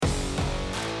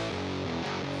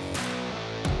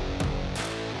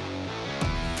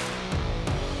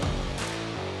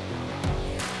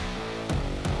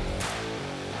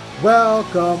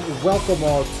Welcome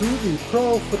all to the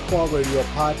Pro Football Radio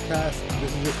Podcast.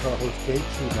 This is your co-host, Jake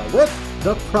Schuma, with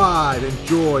the pride and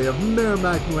joy of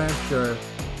Merrimack, New Hampshire,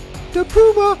 the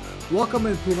Puma. Welcome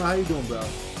in, Puma. How you doing, bro?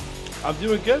 I'm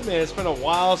doing good, man. It's been a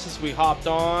while since we hopped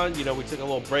on. You know, we took a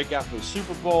little break after the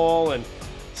Super Bowl, and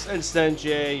since then,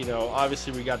 Jay, you know,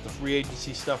 obviously we got the free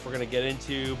agency stuff we're going to get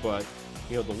into, but,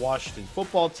 you know, the Washington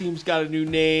football team's got a new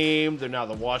name. They're now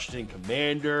the Washington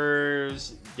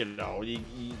Commanders. You know, you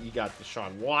got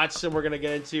Deshaun Watson we're going to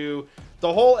get into.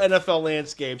 The whole NFL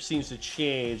landscape seems to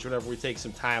change whenever we take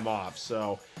some time off.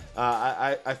 So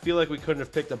I feel like we couldn't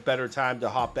have picked a better time to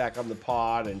hop back on the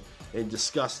pod and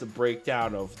discuss the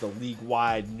breakdown of the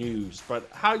league-wide news. But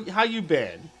how you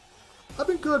been? I've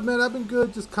been good, man. I've been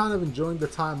good. Just kind of enjoying the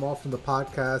time off from the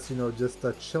podcast, you know, just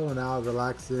chilling out,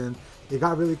 relaxing. It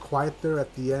got really quiet there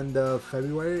at the end of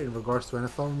February in regards to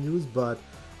NFL news, but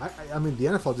I mean, the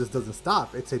NFL just doesn't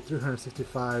stop. It's a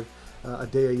 365 a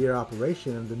day a year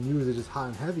operation, and the news is just hot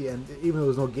and heavy. And even though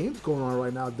there's no games going on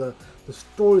right now, the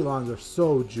storylines are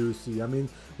so juicy. I mean,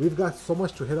 we've got so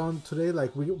much to hit on today.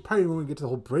 Like, we probably won't get to the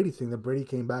whole Brady thing. That Brady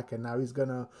came back and now he's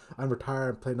gonna retire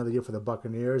and play another year for the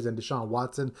Buccaneers. And Deshaun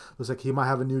Watson looks like he might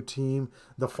have a new team.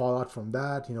 The fallout from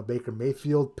that, you know, Baker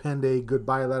Mayfield penned a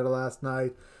goodbye letter last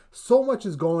night. So much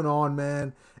is going on,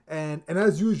 man. And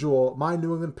as usual, my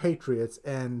New England Patriots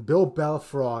and Bill Bell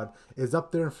fraud is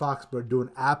up there in Foxborough doing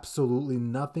absolutely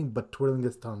nothing but twiddling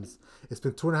his thumbs. It's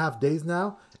been 2.5 days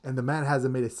now, and the man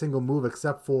hasn't made a single move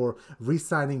except for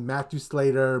re-signing Matthew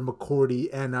Slater, McCourty,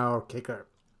 and our kicker.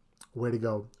 Way to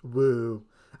go. Woo.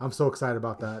 I'm so excited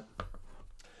about that.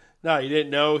 No, you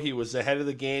didn't know he was ahead of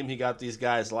the game. He got these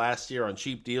guys last year on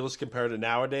cheap deals compared to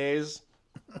nowadays.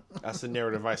 That's the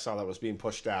narrative I saw that was being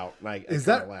pushed out, and I kind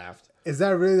of laughed. Is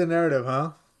that really the narrative,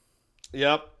 huh?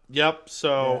 Yep.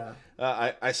 So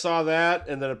yeah. I saw that,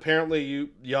 and then apparently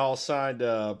y'all signed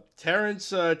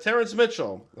Terrence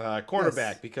Mitchell, cornerback,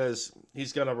 yes, because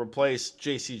he's going to replace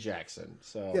J.C. Jackson.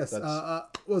 So yes,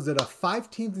 was it a 5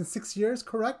 teams in 6 years?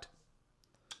 Correct?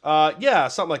 Yeah,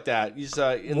 something like that. He's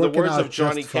in the words of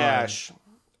Johnny Cash.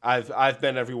 I've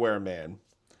been everywhere, man.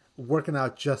 Working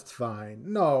out just fine.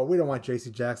 No, we don't want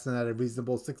J.C. Jackson at a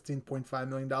reasonable $16.5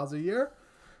 million a year.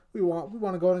 We want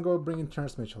to go bring in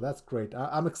Terrence Mitchell. That's great.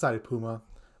 I'm excited, Puma.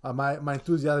 My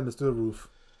enthusiasm is through the roof.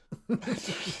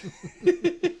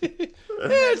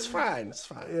 It's fine. Yeah. It's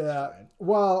fine.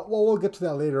 Well, we'll get to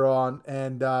that later on,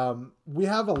 and we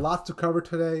have a lot to cover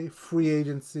today: free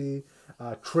agency,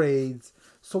 trades.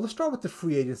 So let's start with the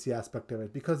free agency aspect of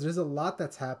it, because there's a lot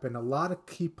that's happened, a lot of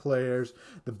key players.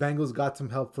 The Bengals got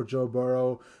some help for Joe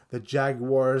Burrow. The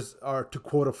Jaguars are, to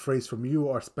quote a phrase from you,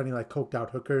 are spending like coked out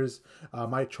hookers.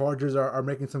 My Chargers are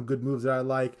making some good moves that I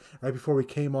like. Right before we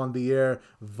came on the air,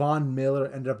 Von Miller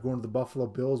ended up going to the Buffalo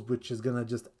Bills, which is going to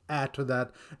just add to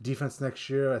that defense next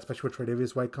year, especially with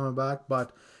Tre'Davious White coming back.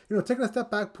 But, you know, taking a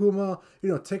step back, Puma, you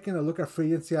know, taking a look at free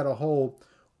agency as a whole,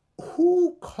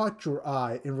 who caught your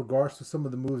eye in regards to some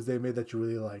of the moves they made that you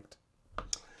really liked?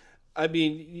 I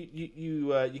mean,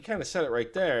 you kind of said it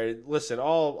right there. Listen,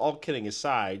 all kidding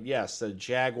aside, yes, the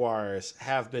Jaguars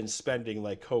have been spending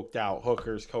like coked out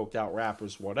hookers, coked out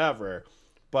rappers, whatever,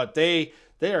 but they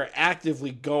are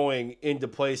actively going into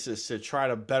places to try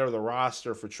to better the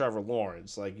roster for Trevor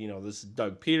Lawrence. Like, you know, this is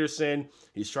Doug Peterson.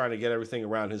 He's trying to get everything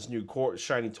around his new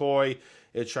shiny toy.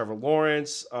 It's Trevor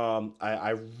Lawrence.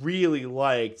 I really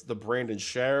liked the Brandon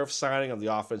Sheriff signing on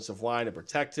the offensive line to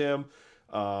protect him.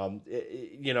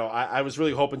 You know, I was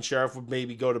really hoping Sheriff would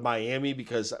maybe go to Miami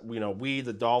because, you know,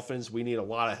 the Dolphins, we need a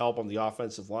lot of help on the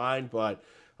offensive line. But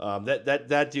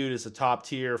that dude is a top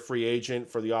tier free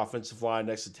agent for the offensive line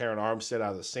next to Terron Armstead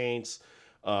out of the Saints.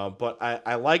 But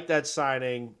I like that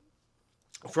signing.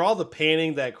 For all the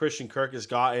panning that Christian Kirk has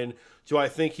gotten, do I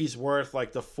think he's worth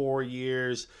like the 4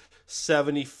 years,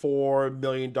 $74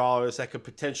 million that could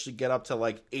potentially get up to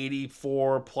like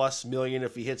 $84+ million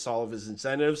if he hits all of his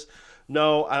incentives?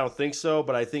 No, I don't think so,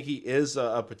 but I think he is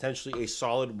a potentially a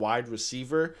solid wide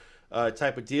receiver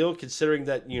type of deal, considering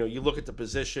that, you know, you look at the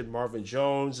position, Marvin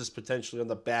Jones is potentially on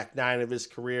the back nine of his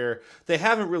career. They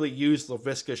haven't really used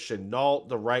Laviska Shenault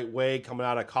the right way coming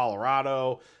out of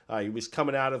Colorado. He was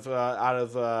coming out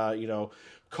of you know,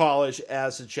 college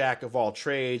as a jack of all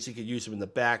trades. You could use him in the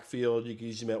backfield. You could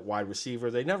use him at wide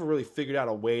receiver. They never really figured out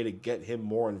a way to get him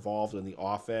more involved in the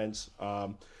offense.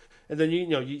 And then, you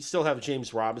know, you still have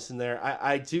James Robinson there.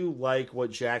 I do like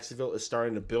what Jacksonville is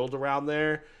starting to build around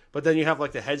there. But then you have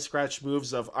like the head scratch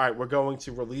moves of, all right, we're going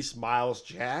to release Miles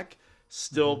Jack.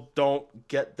 Still don't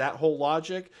get that whole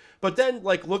logic. But then,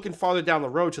 like, looking farther down the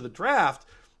road to the draft,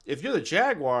 if you're the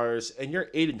Jaguars and you're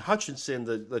Aiden Hutchinson,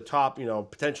 the top,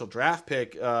 potential draft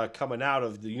pick coming out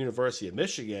of the University of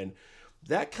Michigan,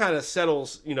 that kind of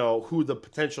settles, who the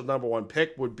potential number one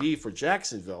pick would be for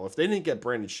Jacksonville. If they didn't get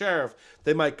Brandon Sheriff,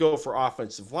 they might go for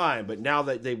offensive line. But now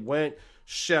that they went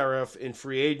Sheriff in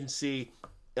free agency,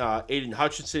 Aiden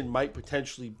Hutchinson might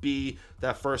potentially be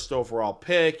that first overall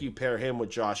pick. You pair him with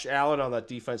Josh Allen on that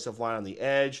defensive line on the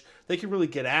edge. They can really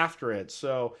get after it.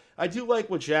 So I do like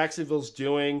what Jacksonville's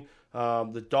doing.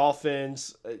 The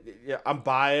Dolphins, I'm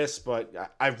biased,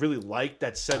 but I really like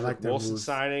that Cedric Wilson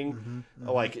signing.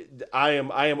 Like I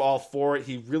am all for it.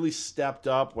 He really stepped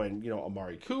up when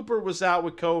Amari Cooper was out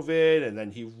with COVID, and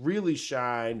then he really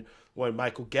shined when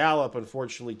Michael Gallup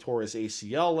unfortunately tore his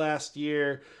ACL last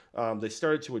year. They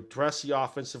started to address the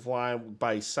offensive line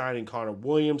by signing Connor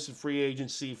Williams in free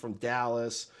agency from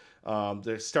Dallas.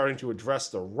 They're starting to address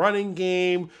the running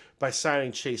game by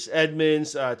signing Chase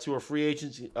Edmonds to a free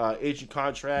agent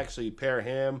contract. So you pair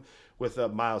him with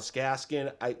Myles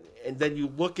Gaskin. And then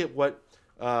you look at what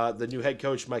the new head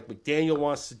coach Mike McDaniel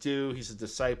wants to do. He's a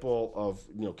disciple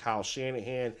of Kyle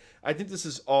Shanahan. I think this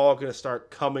is all going to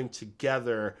start coming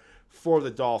together for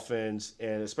the Dolphins,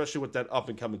 and especially with that up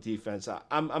and coming defense.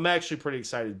 I'm actually pretty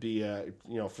excited to be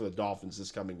for the Dolphins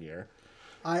this coming year.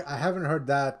 I haven't heard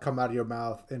that come out of your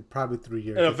mouth in probably 3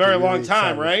 years. In a very long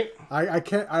time, right? I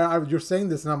can't. You're saying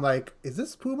this, and I'm like, is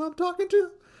this Puma I'm talking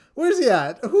to? Where's he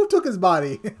at? Who took his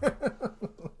body?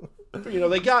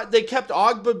 They kept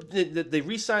Ogba. They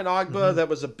re-signed Ogba. Mm-hmm. That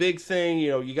was a big thing.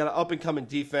 You got an up and coming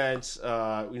defense.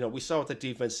 We saw what the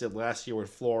defense did last year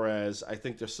with Flores. I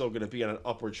think they're still going to be on an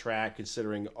upward track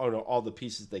considering all the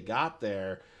pieces they got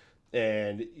there.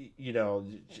 And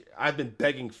I've been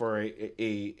begging for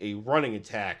a running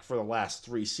attack for the last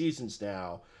 3 seasons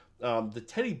now. The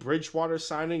Teddy Bridgewater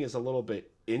signing is a little bit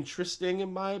interesting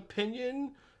in my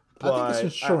opinion. I think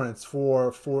it's insurance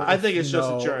for. I think it's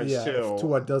just insurance too. If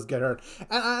Tua does get hurt,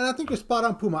 and I think you're spot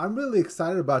on, Puma. I'm really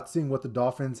excited about seeing what the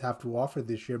Dolphins have to offer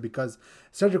this year because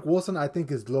Cedric Wilson, I think,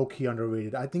 is low key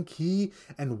underrated. I think he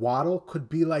and Waddle could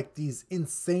be like these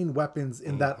insane weapons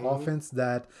in that offense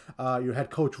that your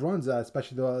head coach runs,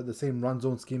 especially the same run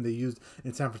zone scheme they used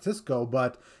in San Francisco.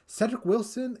 But Cedric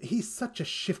Wilson, he's such a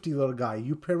shifty little guy.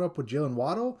 You pair him up with Jalen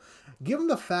Waddle. Given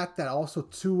the fact that also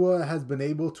Tua has been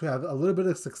able to have a little bit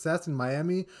of success in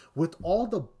Miami with all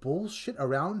the bullshit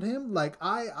around him, like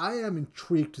I am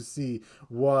intrigued to see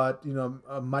what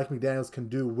Mike McDaniels can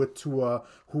do with Tua,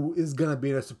 who is gonna be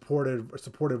in a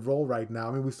supportive role right now.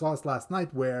 I mean, we saw this last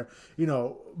night where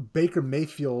Baker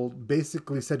Mayfield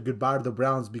basically said goodbye to the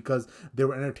Browns because they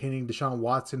were entertaining Deshaun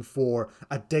Watson for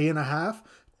a day and a half.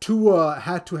 Tua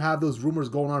had to have those rumors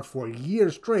going on for a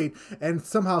year straight and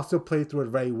somehow still played through it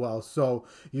very well. So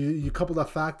you couple the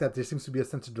fact that there seems to be a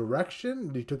sense of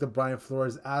direction. You took the Brian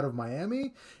Flores out of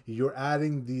Miami. You're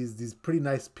adding these pretty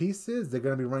nice pieces. They're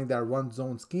going to be running that run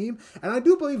zone scheme. And I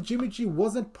do believe Jimmy G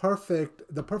wasn't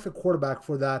the perfect quarterback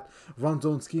for that run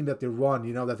zone scheme that they run,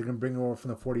 that they're going to bring over from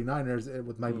the 49ers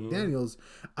with Mike McDaniels.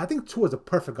 I think Tua's a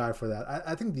perfect guy for that.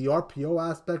 I think the RPO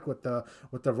aspect with the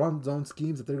run zone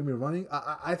schemes that they're going to be running,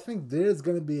 I think there's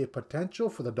going to be a potential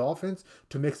for the Dolphins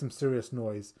to make some serious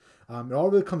noise. It all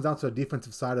really comes down to the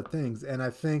defensive side of things. And I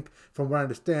think, from what I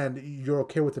understand, you're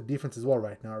okay with the defense as well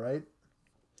right now, right?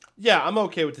 Yeah, I'm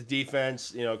okay with the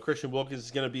defense. Christian Wilkins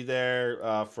is going to be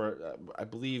there for, I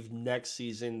believe, next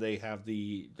season. They have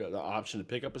the option to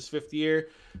pick up his 5th year.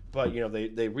 But,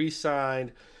 they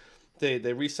re-signed.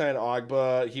 They re-signed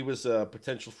Ogba. He was a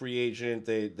potential free agent.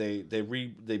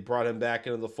 They brought him back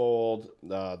into the fold.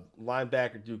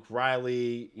 Linebacker Duke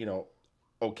Riley,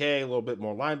 okay, a little bit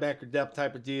more linebacker depth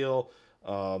type of deal.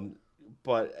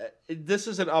 But this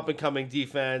is an up and coming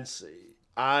defense.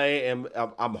 I'm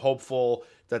hopeful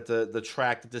that the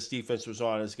track that this defense was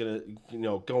on is going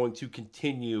to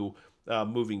continue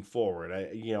moving forward.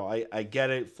 I get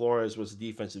it. Flores was a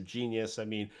defensive genius. I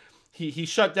mean, he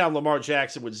shut down Lamar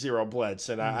Jackson with 0 blitz,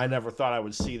 and I never thought I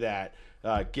would see that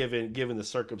given the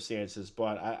circumstances.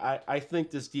 But I think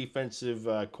this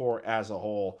defensive core as a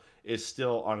whole is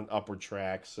still on an upward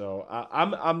track. So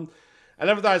I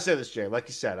never thought I'd say this, Jay. Like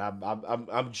you said,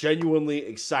 I'm genuinely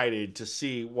excited to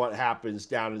see what happens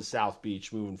down in South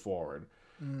Beach moving forward.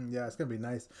 Yeah, it's gonna be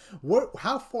nice.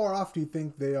 How far off do you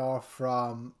think they are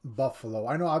from Buffalo?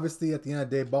 I know, obviously, at the end of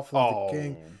the day, Buffalo's the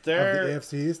king of the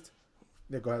AFC East.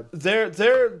 Yeah, go ahead.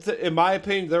 They're in my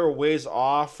opinion, they're a ways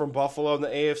off from Buffalo in the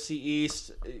AFC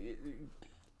East.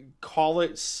 Call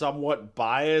it somewhat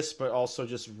biased, but also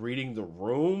just reading the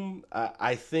room.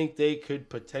 I think they could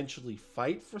potentially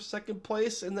fight for second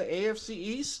place in the AFC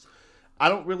East. I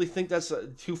don't really think that's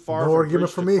too far No of a argument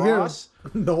bridge for to me cross.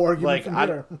 here. No argument from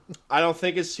here. I don't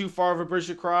think it's too far of a bridge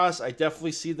to cross. I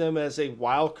definitely see them as a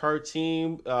wild card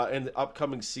team in the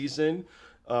upcoming season,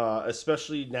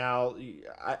 especially now.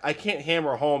 I can't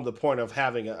hammer home the point of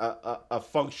having a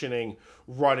functioning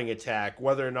running attack,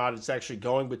 whether or not it's actually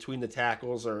going between the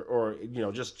tackles or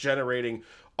just generating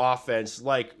offense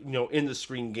like in the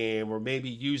screen game, or maybe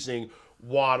using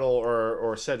Waddle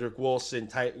or Cedric Wilson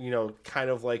type,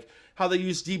 kind of like how they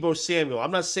use Deebo Samuel.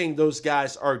 I'm not saying those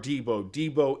guys are Deebo.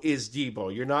 Deebo is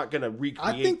Deebo. You're not going to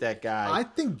recreate that guy. I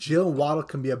think Jalen Waddle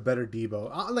can be a better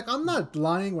Deebo. I'm not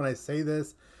lying when I say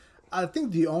this. I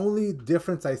think the only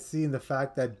difference I see in the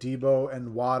fact that Deebo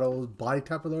and Waddle's body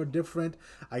type are a little different.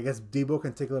 I guess Deebo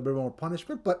can take a little bit more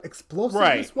punishment, but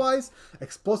explosiveness wise,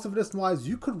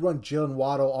 you could run Jalen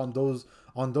Waddle on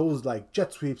those like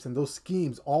jet sweeps and those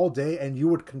schemes all day, and you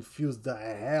would confuse the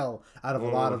hell out of a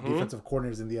lot of defensive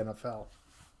coordinators in the NFL.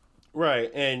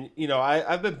 Right, and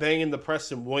I've been banging the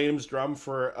Preston Williams drum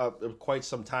for quite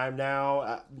some time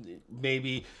now.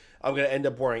 Maybe I'm going to end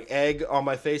up wearing egg on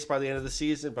my face by the end of the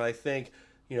season, but I think,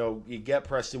 you get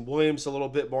Preston Williams a little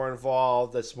bit more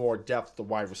involved. That's more depth the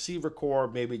wide receiver core.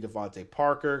 Maybe Devontae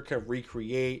Parker can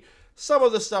recreate some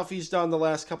of the stuff he's done the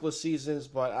last couple of seasons,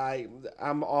 but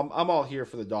I'm all here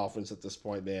for the Dolphins at this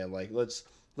point, man. Like, let's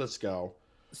go.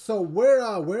 So where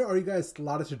are you guys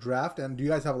slotted to draft, and do you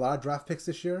guys have a lot of draft picks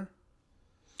this year?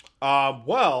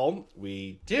 Well,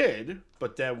 we did,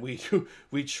 but then we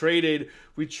traded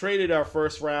our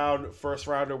first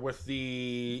rounder with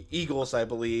the Eagles, I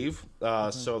believe.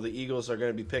 So the Eagles are going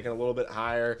to be picking a little bit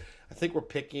higher. I think we're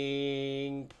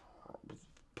picking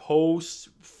post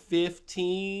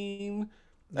 15.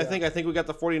 Yeah. I think we got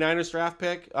the 49ers draft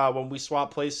pick when we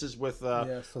swapped places with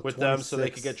them so they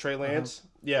could get Trey Lance.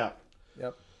 Yeah.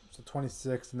 Yep. So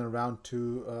 26 and then round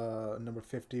 2, number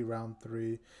 50, round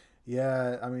 3.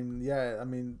 Yeah, I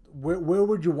mean, where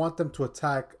would you want them to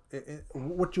attack?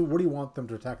 What do you want them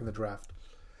to attack in the draft?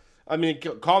 I mean,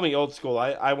 call me old school.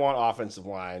 I want offensive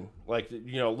line. Like,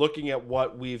 looking at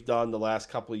what we've done the last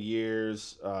couple of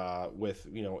years with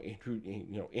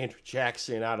Andrew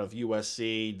Jackson out of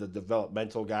USC, the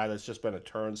developmental guy that's just been a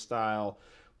turnstile.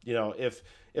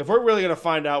 If we're really going to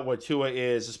find out what Tua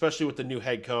is, especially with the new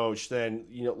head coach, then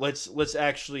let's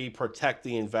actually protect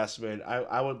the investment.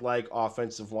 I would like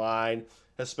offensive line,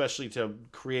 especially to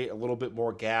create a little bit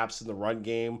more gaps in the run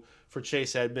game for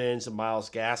Chase Edmonds and Myles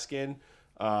Gaskin.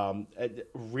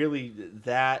 Really,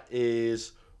 that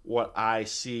is what I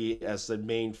see as the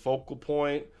main focal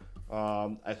point.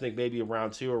 I think maybe in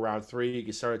round 2 or round 3 you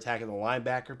can start attacking the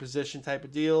linebacker position type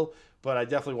of deal, but I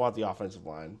definitely want the offensive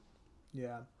line.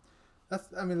 Yeah.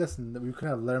 Listen, we could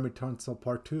have Laramie Tunsil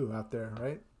part 2 out there,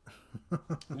 right?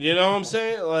 You know what I'm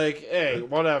saying? Like, hey,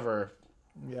 whatever.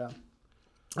 Yeah.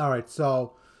 All right,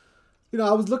 so,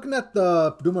 I was looking at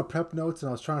doing my prep notes, and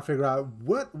I was trying to figure out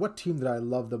what team did I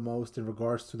love the most in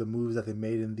regards to the moves that they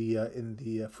made in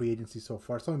the free agency so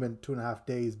far. It's only been 2.5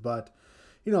 days, but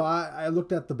I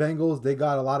looked at the Bengals. They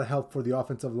got a lot of help for the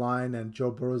offensive line, and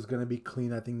Joe Burrow is going to be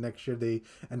clean. I think next year they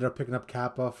ended up picking up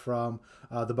Kappa from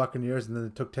the Buccaneers, and then they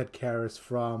took Ted Karras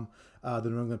from the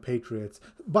New England Patriots.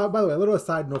 By the way, a little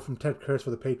aside note from Ted Karras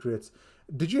for the Patriots.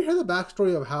 Did you hear the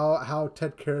backstory of how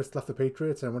Ted Karras left the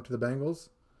Patriots and went to the Bengals?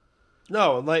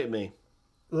 No, enlighten me.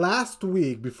 Last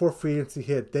week, before free agency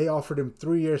hit, they offered him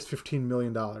 3 years, $15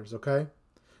 million, okay?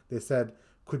 They said,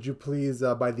 could you please,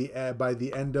 by the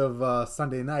end of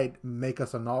Sunday night, make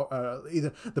us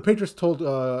either the Patriots told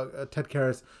Ted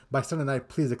Karras, by Sunday night,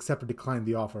 please accept or decline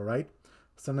the offer, right?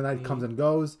 Sunday night comes and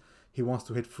goes. He wants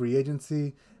to hit free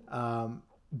agency,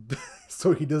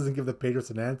 so he doesn't give the Patriots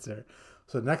an answer.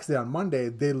 So the next day on Monday,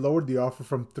 they lowered the offer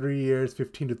from 3 years,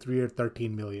 15 to 3 years,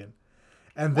 $13 million.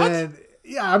 And then,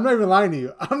 yeah, I'm not even lying to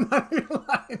you.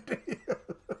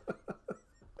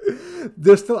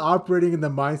 They're still operating in the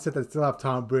mindset that still have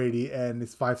Tom Brady, and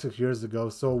it's 5-6 years ago.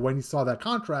 So when he saw that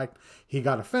contract, he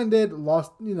got offended,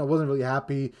 lost, wasn't really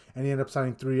happy, and he ended up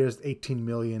signing 3 years, $18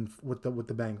 million with the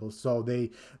Bengals. So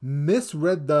they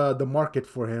misread the market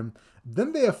for him.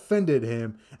 Then they offended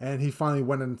him, and he finally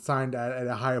went and signed at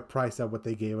a higher price than what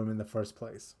they gave him in the first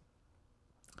place.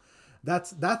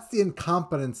 That's the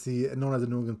incompetency known as the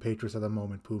New England Patriots at the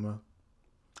moment, Puma.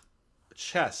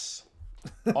 Chess.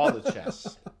 All the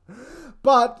chess.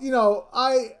 But, what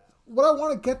I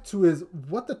want to get to is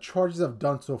what the Chargers have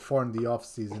done so far in the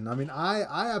offseason. I mean, I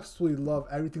absolutely love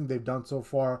everything they've done so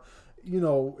far.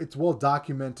 it's well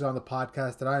documented on the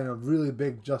podcast that I am a really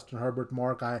big Justin Herbert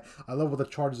mark. I love what the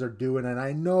Chargers are doing, and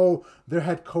I know their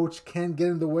head coach can get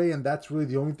in the way, and that's really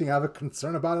the only thing I have a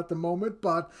concern about at the moment.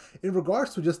 But in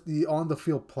regards to just the on the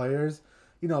field players,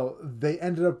 they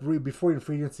ended up before even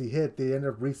free agency hit, they ended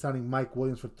up re-signing Mike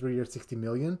Williams for 3 years, $60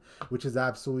 million, which is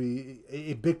absolutely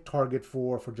a big target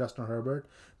for Justin Herbert.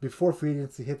 Before free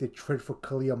agency hit, they traded for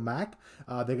Khalil Mack.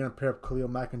 They're going to pair up Khalil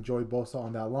Mack and Joey Bosa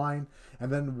on that line.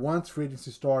 And then once free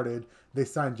agency started, they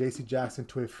signed J.C. Jackson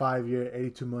to a 5-year,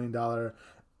 $82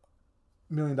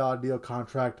 million deal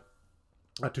contract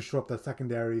to shore up the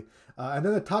secondary. And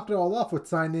then they topped it all off with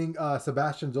signing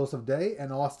Sebastian Joseph Day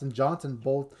and Austin Johnson,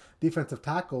 both defensive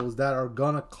tackles that are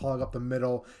going to clog up the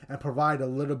middle and provide a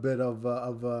little bit of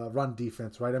run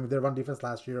defense, right? I mean, their run defense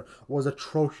last year was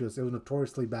atrocious. It was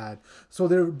notoriously bad. So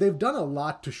they've done a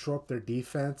lot to shore up their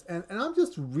defense. And I'm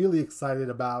just really excited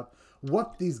about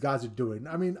what these guys are doing.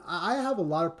 I mean, I have a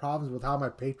lot of problems with how my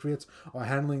Patriots are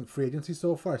handling free agency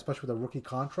so far, especially with a rookie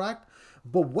contract.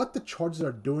 But what the Chargers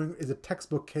are doing is a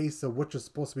textbook case of what you're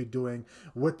supposed to be doing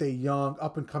with a young,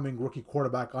 up-and-coming rookie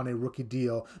quarterback on a rookie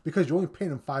deal, because you're only paying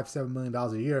him $5-7 million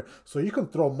a year. So you can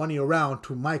throw money around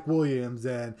to Mike Williams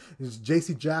and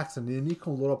J.C. Jackson, and you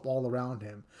can load up all around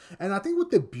him. And I think what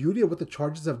the beauty of what the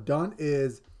Chargers have done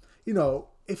is,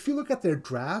 if you look at their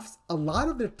drafts, a lot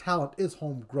of their talent is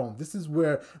homegrown. This is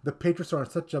where the Patriots are in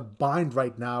such a bind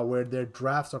right now, where their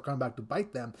drafts are coming back to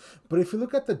bite them. But if you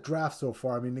look at the draft so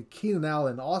far, I mean, Keenan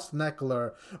Allen, Austin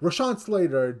Eckler, Rashawn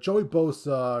Slater, Joey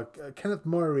Bosa, Kenneth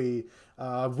Murray,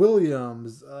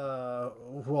 Williams,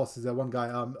 who else is that one guy?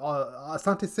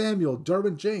 Asante Samuel,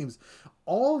 Derwin James.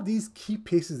 All these key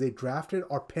pieces they drafted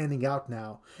are panning out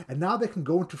now. And now they can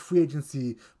go into free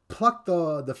agency, pluck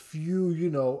the few,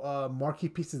 marquee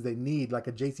pieces they need, like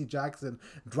a J.C. Jackson,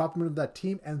 drop them into that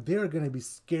team, and they're going to be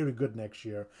scary good next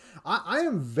year. I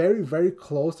am very, very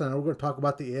close, and we're going to talk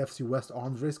about the AFC West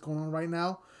arms race going on right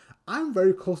now. I'm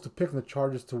very close to picking the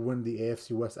Chargers to win the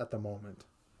AFC West at the moment.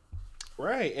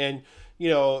 Right, and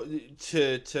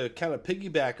to kind of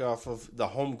piggyback off of the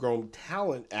homegrown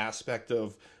talent aspect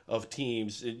of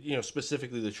teams,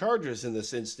 specifically the Chargers in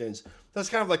this instance, that's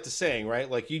kind of like the saying,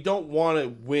 right? Like, you don't want to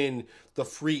win the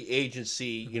free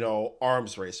agency,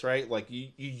 arms race, right? Like, you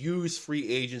use free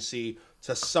agency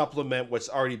to supplement what's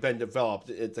already been developed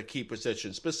at the key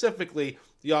position, specifically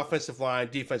the offensive line,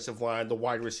 defensive line, the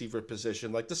wide receiver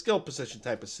position, like the skill position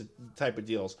type of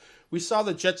deals. We saw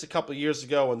the Jets a couple of years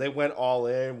ago when they went all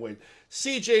in with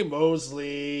C.J.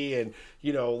 Mosley and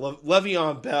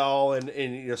Le'Veon Bell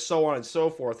and so on and so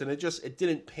forth, and it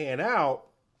didn't pan out.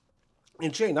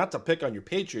 And Jay, not to pick on your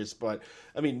Patriots, but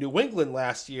I mean, New England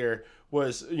last year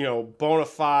was, bona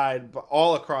fide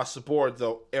all across the board,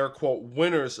 the air quote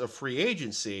winners of free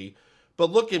agency. But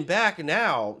looking back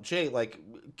now, Jay, like,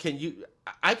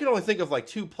 I can only think of like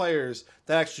two players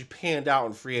that actually panned out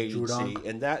in free agency, Judon,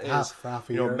 and that is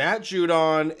Matt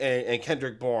Judon and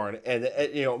Kendrick Bourne, and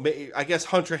I guess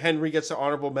Hunter Henry gets an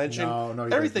honorable mention. No,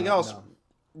 everything else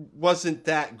wasn't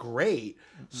that great.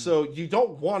 Mm-hmm. So you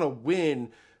don't want to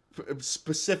win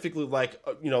specifically like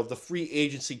the free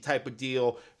agency type of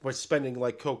deal by spending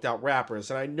like coked out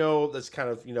rappers. And I know that's kind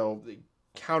of the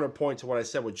counterpoint to what I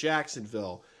said with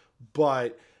Jacksonville,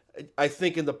 but I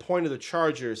think in the point of the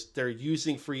Chargers, they're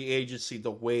using free agency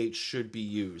the way it should be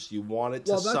used. You want it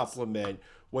to supplement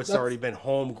what's already been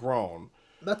homegrown.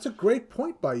 That's a great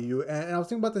point by you, and I was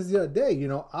thinking about this the other day.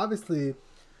 Obviously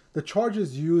the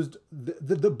Chargers used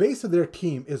the base of their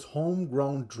team is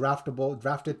homegrown,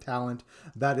 drafted talent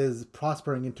that is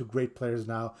prospering into great players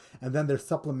now, and then they're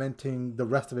supplementing the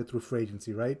rest of it through free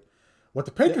agency, right? What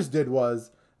the Patriots did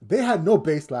was they had no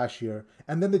base last year,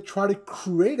 and then they tried to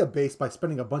create a base by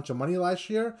spending a bunch of money last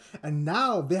year, and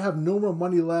now they have no more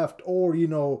money left or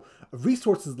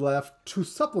resources left to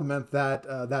supplement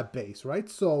that base, right?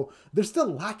 So they're still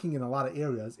lacking in a lot of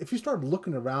areas. If you start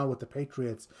looking around with the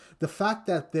Patriots, the fact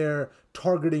that they're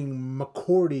targeting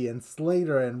McCourty and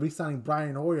Slater and re-signing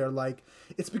Brian Hoyer, like,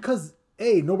 it's because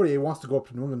nobody wants to go up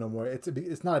to New England no more.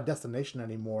 It's not a destination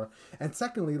anymore, and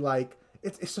secondly, like,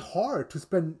 it's hard to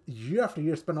spend year after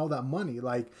year, spend all that money.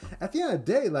 Like, at the end of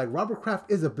the day, like, Robert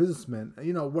Kraft is a businessman.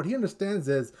 What he understands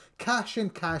is cash in,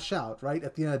 cash out, right?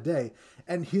 At the end of the day.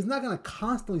 And he's not going to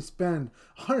constantly spend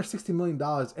 $160 million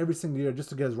every single year just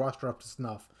to get his roster up to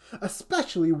snuff.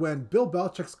 Especially when Bill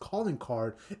Belichick's calling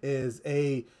card is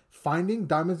finding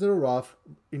diamonds in the rough,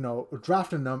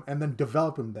 drafting them, and then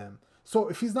developing them. So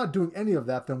if he's not doing any of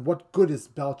that, then what good is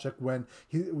Belichick when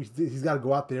he's got to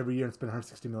go out there every year and spend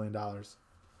 $160 million?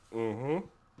 Mm-hmm.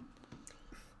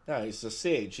 Yeah, he's a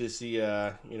sage. He's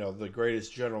the the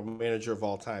greatest general manager of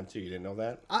all time too. You didn't know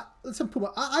that? Listen,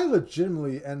 Puma, I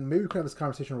legitimately, and maybe we can have this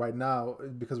conversation right now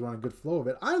because we're on a good flow of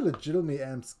it. I legitimately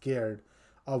am scared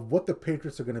of what the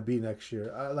Patriots are going to be next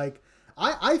year.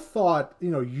 I thought,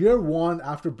 year one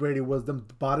after Brady was them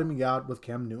bottoming out with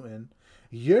Cam Newton.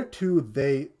 Year two,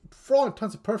 they, for all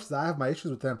intents and purposes, I have my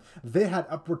issues with them. They had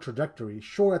upward trajectory.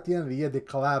 Sure, at the end of the year, they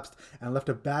collapsed and left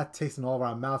a bad taste in all of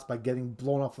our mouths by getting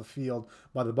blown off the field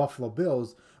by the Buffalo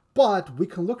Bills. But we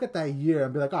can look at that year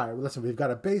and be like, all right, well, listen, we've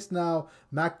got a base now.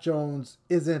 Mac Jones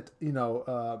isn't,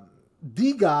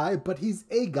 the guy, but he's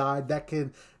a guy that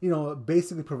can,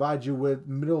 basically provide you with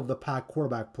middle of the pack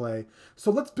quarterback play.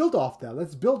 So let's build off that.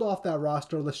 Let's build off that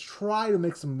roster. Let's try to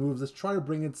make some moves. Let's try to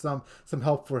bring in some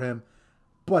help for him.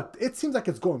 But it seems like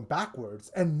it's going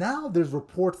backwards. And now there's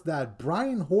reports that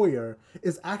Brian Hoyer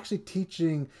is actually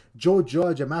teaching Joe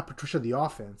Judge and Matt Patricia the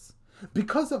offense.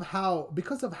 Because of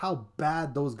how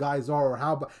bad those guys are, or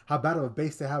how bad of a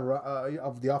base they have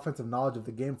of the offensive knowledge of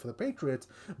the game for the Patriots,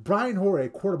 Brian Hoyer, a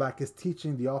quarterback, is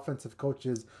teaching the offensive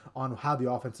coaches on how the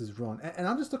offense is run. And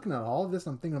I'm just looking at all of this,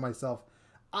 and I'm thinking to myself,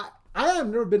 I have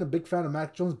never been a big fan of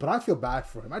Mac Jones, but I feel bad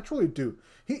for him. I truly do.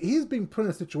 He's being put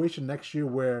in a situation next year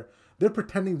where they're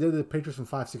pretending they're the Patriots from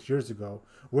 5-6 years ago,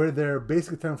 where they're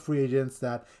basically telling free agents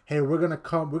that, hey, we're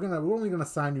only gonna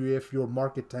sign you if your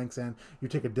market tanks and you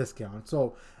take a discount.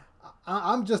 So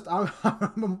I'm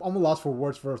a loss for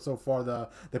words for so far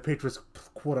the Patriots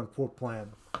quote unquote plan.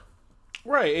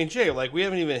 Right, and Jay, like we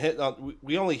haven't even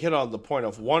we only hit on the point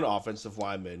of one offensive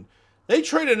lineman. They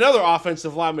traded another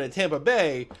offensive lineman in Tampa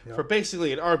Bay for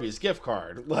basically an Arby's gift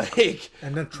card.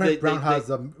 And then Trent Brown has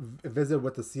a visit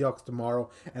with the Seahawks tomorrow,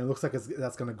 and it looks like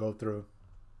that's going to go through.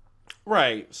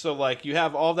 Right. So, you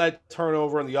have all that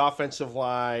turnover in the offensive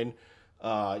line.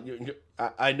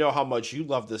 I know how much you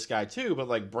love this guy too,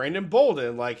 but Brandon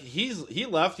Bolden, he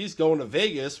left. He's going to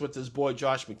Vegas with his boy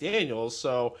Josh McDaniels.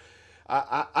 So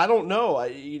I don't know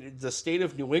the state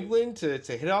of New England to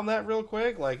hit on that real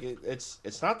quick.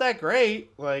 It's not that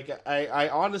great. I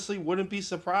honestly wouldn't be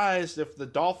surprised if the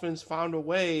Dolphins found a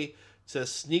way to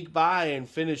sneak by and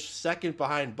finish second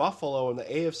behind Buffalo in the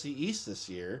AFC East this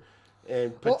year.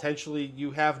 And potentially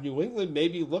you have New England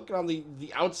maybe looking on the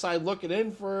outside looking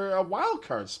in for a wild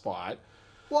card spot.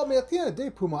 Well, I mean, at the end of the day,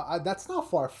 Puma, that's not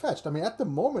far-fetched. I mean, at the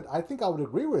moment, I think I would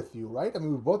agree with you, right? I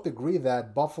mean, we both agree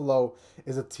that Buffalo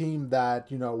is a team that,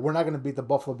 we're not going to beat the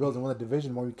Buffalo Bills and win the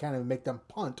division when we can't even make them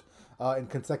punt in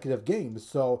consecutive games.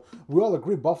 So we all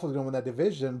agree Buffalo's going to win that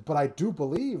division, but I do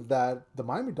believe that the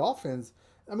Miami Dolphins,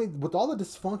 I mean, with all the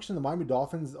dysfunction in the Miami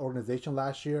Dolphins organization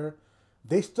last year,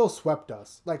 they still swept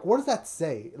us. What does that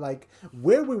say?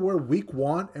 Where we were week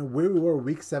 1 and where we were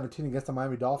week 17 against the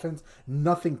Miami Dolphins,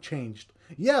 nothing changed.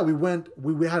 Yeah,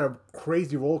 we had a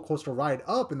crazy roller coaster ride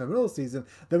up in the middle of the season.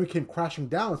 Then we came crashing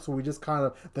down. So we just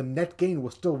the net gain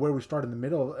was still where we started in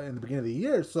the beginning of the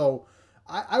year. So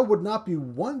I would not be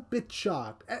one bit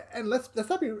shocked. And let's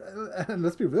be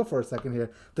real for a second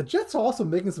here. The Jets are also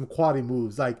making some quality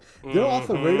moves. They're off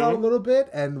the radar a little bit,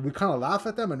 and we kind of laugh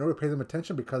at them and never pay them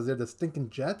attention because they're the stinking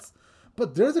Jets.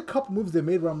 But there's a couple moves they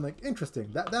made where I'm interesting.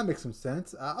 That makes some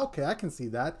sense. Okay, I can see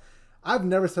that. I've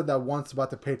never said that once about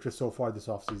the Patriots so far this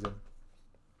offseason.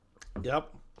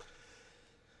 Yep.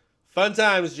 Fun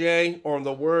times, Jay, or in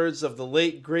the words of the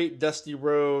late, great Dusty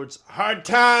Rhodes, hard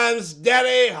times,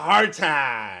 daddy, hard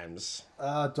times.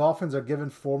 Dolphins are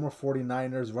giving former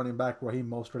 49ers running back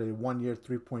Raheem Mostert a 1-year,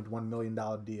 $3.1 million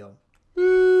deal.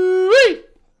 Woo-wee!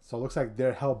 So it looks like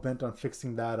they're hell-bent on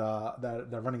fixing that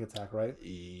running attack, right?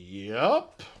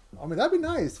 Yep. I mean, that'd be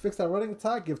nice. Fix that running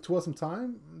attack, give Tua some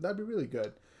time. That'd be really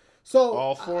good. So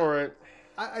all for it.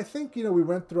 I think, we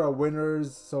went through our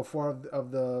winners so far of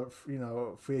the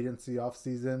free agency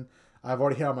offseason. I've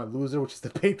already hit on my loser, which is the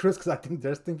Patriots, because I think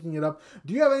they're stinking it up.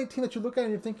 Do you have any team that you look at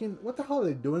and you're thinking, what the hell are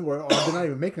they doing? Or are they not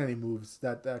even making any moves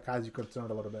that has you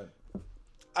concerned a little bit?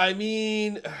 I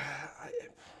mean,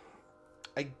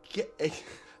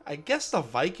 I guess the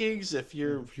Vikings, if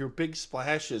your big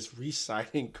splash is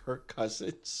re-signing Kirk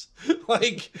Cousins,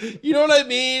 you know what I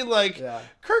mean?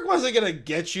 Kirk wasn't going to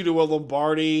get you to a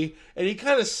Lombardi, and he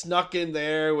kind of snuck in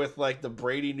there with, the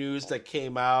Brady news that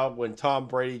came out when Tom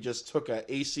Brady just took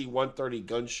a AC-130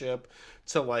 gunship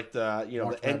to,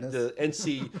 the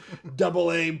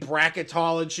NCAA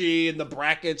bracketology and the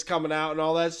brackets coming out and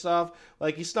all that stuff.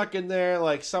 He snuck in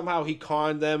there, somehow he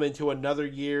conned them into another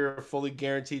year of fully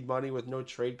guaranteed money with no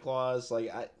trade clause.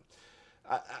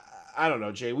 I don't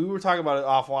know, Jay. We were talking about it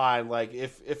offline.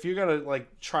 If you're gonna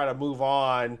try to move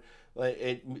on,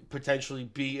 and potentially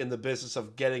be in the business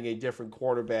of getting a different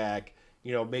quarterback,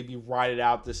 maybe ride it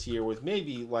out this year with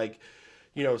maybe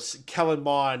Kellen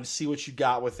Mond, see what you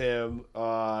got with him,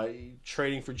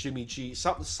 trading for Jimmy G,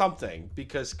 something,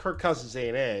 because Kirk Cousins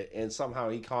ain't it, and somehow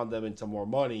he conned them into more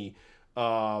money.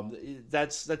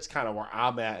 That's kind of where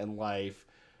I'm at in life.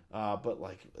 But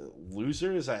like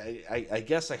losers, I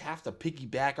guess I have to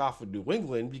piggyback off of New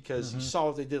England because you saw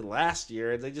what they did last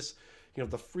year, and they just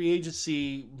the free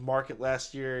agency market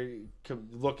last year,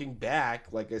 looking back,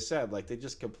 like I said, like they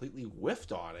just completely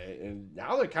whiffed on it, and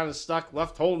now they're kind of stuck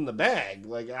left holding the bag.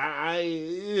 Like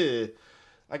I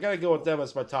gotta go with them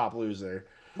as my top loser.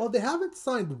 Well, they haven't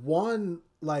signed one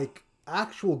like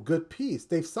actual good piece.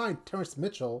 They've signed Terrence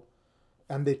Mitchell,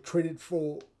 and they traded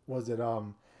for was it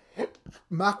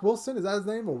Mac Wilson? Is that his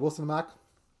name, or Wilson Mack?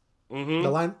 Mm-hmm. The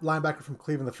linebacker from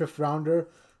Cleveland, the 5th rounder.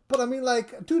 But I mean,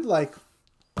 like, dude, like.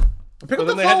 But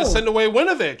then they had to send away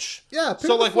Winovich. Yeah.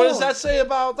 So, like, what does that say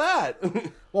about that?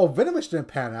 Well, Winovich didn't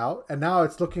pan out, and now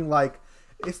it's looking like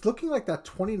that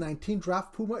 2019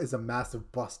 draft Puma is a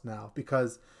massive bust now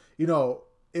because it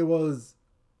was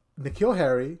N'Keal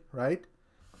Harry, right?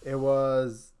 It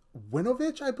was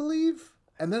Winovich, I believe,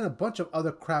 and then a bunch of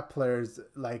other crap players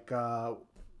like.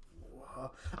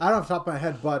 I don't have the top of my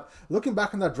head, but looking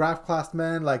back on that draft class,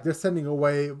 man, like they're sending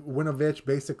away Winovich.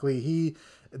 Basically,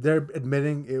 they're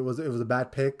admitting it was a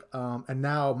bad pick. And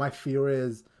now my fear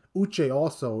is Uche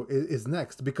also is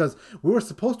next because we were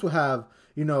supposed to have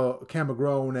Cam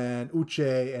McGrone and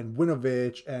Uche and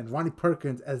Winovich and Ronnie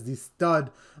Perkins as the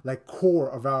stud like core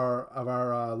of our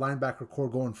linebacker core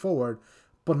going forward.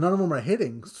 But none of them are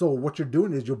hitting. So what you're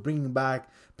doing is you're bringing back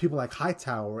people like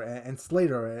Hightower and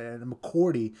Slater and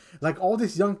McCourty. Like all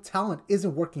this young talent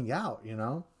isn't working out,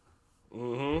 Mm-hmm.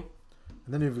 And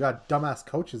then you've got dumbass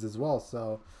coaches as well.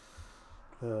 So,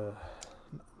 no,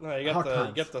 you got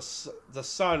the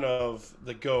son of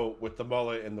the GOAT with the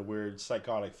mullet and the weird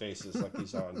psychotic faces like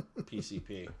he's on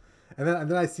PCP. And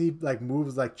then I see like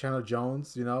moves like Chandler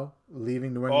Jones,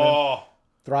 leaving New England.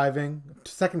 Thriving,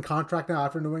 second contract now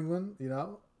after New England,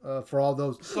 for all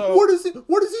those. So, what is he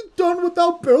done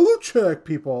without Belichick?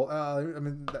 People, I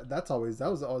mean, that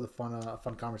was always a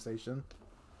fun conversation.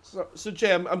 So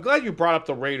Jay, I'm glad you brought up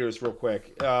the Raiders real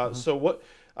quick. So what?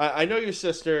 I know your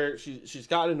sister. She's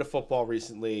gotten into football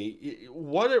recently.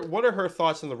 What are her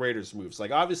thoughts on the Raiders moves? Like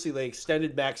obviously they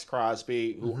extended Max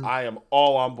Crosby, who I am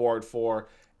all on board for.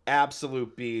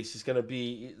 Absolute beast. He's going to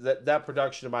be that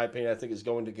production, in my opinion, I think is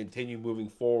going to continue moving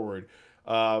forward.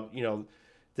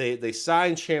 They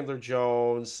signed Chandler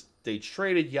Jones. They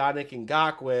traded Yannick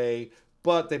Ngakoue,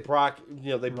 but they brought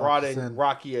in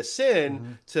Rocky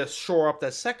Ya-Sin to shore up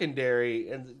that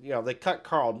secondary, and they cut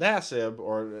Carl Nassib.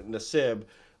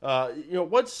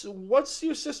 What's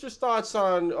your sister's thoughts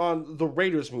on the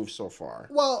Raiders move so far?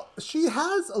 Well, she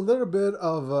has a little bit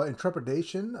of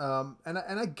intrepidation, and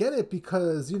I get it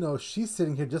because she's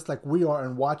sitting here just like we are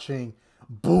and watching,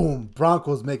 boom,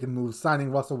 Broncos making moves,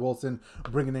 signing Russell Wilson,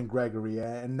 bringing in Gregory,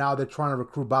 and now they're trying to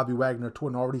recruit Bobby Wagner to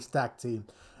an already stacked team.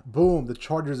 Boom, the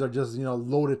Chargers are just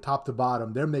loaded top to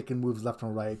bottom. They're making moves left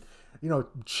and right.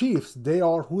 Chiefs, they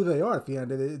are who they are at the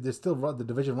end. They still run the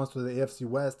division runs through the AFC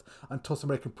West until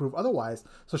somebody can prove otherwise.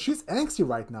 So she's angsty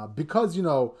right now because,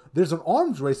 there's an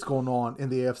arms race going on in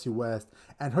the AFC West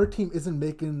and her team isn't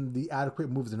making the adequate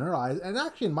moves in her eyes. And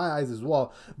actually in my eyes as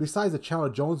well, besides the Chandler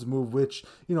Jones move, which,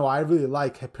 I really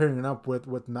like pairing it up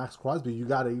with Max Crosby. You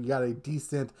got a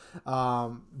decent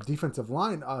defensive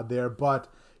line there, but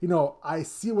I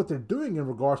see what they're doing in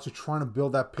regards to trying to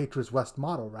build that Patriots West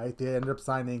model, right? They ended up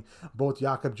signing both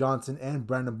Jakob Johnson and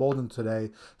Brandon Bolden today.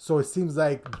 So it seems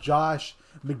like Josh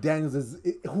McDaniels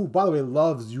who, by the way,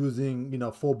 loves using,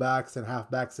 fullbacks and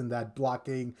halfbacks in that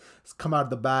blocking, come out of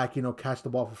the back, catch the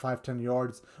ball for 5-10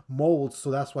 yards mold.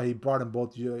 So that's why he brought in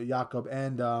both Jakob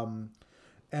and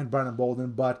Brandon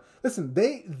Bolden. But listen,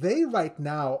 they right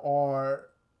now are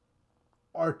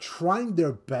trying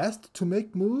their best to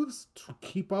make moves to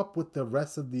keep up with the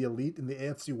rest of the elite in the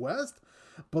AFC West.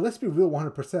 But let's be real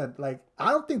 100%. Like,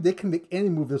 I don't think they can make any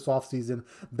move this offseason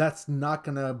that's not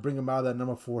going to bring them out of that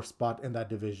number 4 spot in that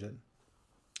division.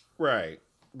 Right.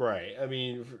 I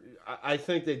mean, I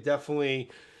think they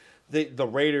definitely, the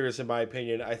Raiders, in my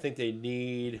opinion, I think they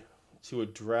need to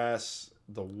address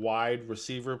the wide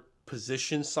receiver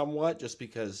position somewhat just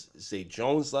because Zay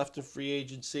Jones left in free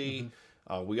agency.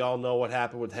 Mm-hmm. We all know what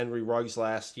happened with Henry Ruggs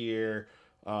last year.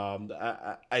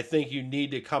 I think you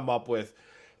need to come up with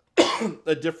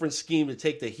a different scheme to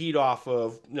take the heat off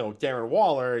of Darren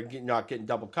Waller and not getting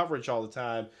double coverage all the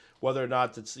time. Whether or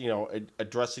not it's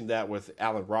addressing that with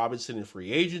Allen Robinson in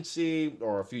free agency,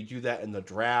 or if you do that in the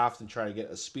draft and try to get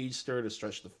a speedster to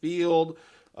stretch the field.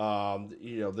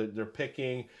 They're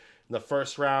picking in the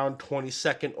first round,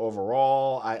 22nd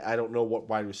overall. I don't know what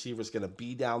wide receiver is going to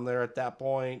be down there at that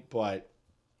point, but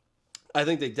I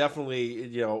think they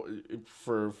definitely,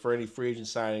 for any free agent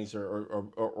signings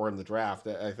or in the draft,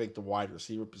 I think the wide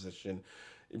receiver position,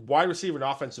 wide receiver and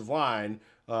offensive line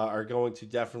are going to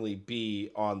definitely be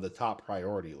on the top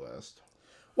priority list.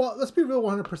 Well, let's be real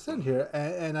 100% here.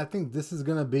 And I think this is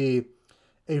going to be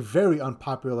a very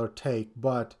unpopular take.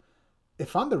 But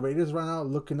if I'm the Raiders right now,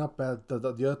 looking up at the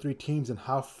other three teams and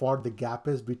how far the gap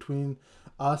is between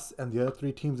us and the other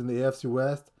three teams in the AFC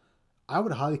West, I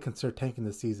would highly consider tanking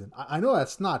this season. I know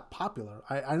that's not popular.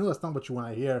 I know that's not what you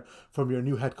want to hear from your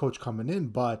new head coach coming in,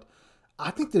 but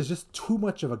I think there's just too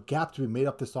much of a gap to be made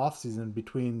up this offseason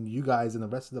between you guys and the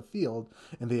rest of the field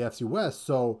in the AFC West.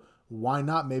 So why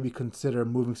not maybe consider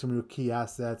moving some of your key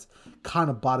assets,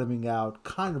 kind of bottoming out,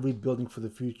 kind of rebuilding for the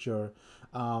future,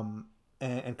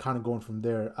 and kind of going from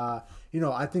there.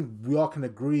 I think we all can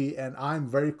agree, and I'm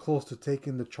very close to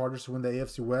taking the Chargers to win the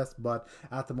AFC West, but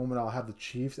at the moment I'll have the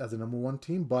Chiefs as the number one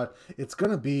team. But it's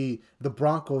going to be the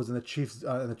Broncos and the Chiefs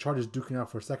and the Chargers duking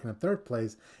out for second and third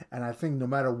place. And I think no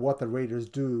matter what the Raiders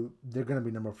do, they're going to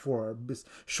be number four,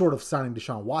 short of signing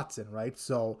Deshaun Watson, right?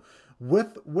 So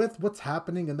with what's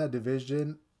happening in that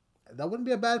division, that wouldn't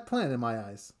be a bad plan in my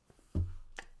eyes.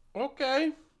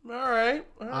 Okay. All right.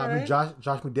 I mean, Josh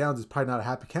McDaniels is probably not a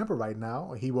happy camper right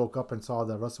now. He woke up and saw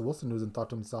the Russell Wilson news and thought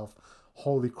to himself,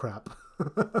 holy crap.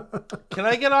 Can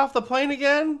I get off the plane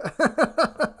again?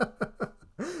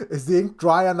 Is the ink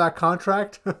dry on that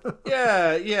contract?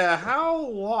 Yeah. How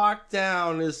locked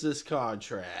down is this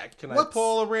contract? Can I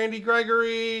pull a Randy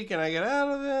Gregory? Can I get out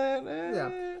of it?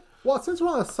 Yeah. Well, since we're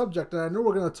on the subject, and I know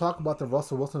we're going to talk about the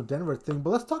Russell Wilson Denver thing,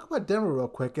 but let's talk about Denver real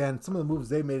quick and some of the moves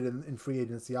they made in free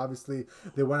agency. Obviously,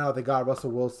 they went out, they got Russell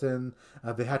Wilson.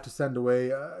 They had to send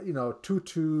away, 2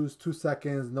 twos, 2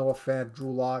 seconds, Noah Fant,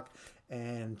 Drew Lock,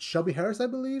 and Shelby Harris, I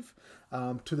believe,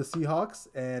 to the Seahawks.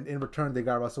 And in return, they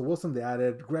got Russell Wilson. They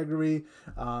added Gregory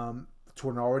to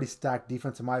an already stacked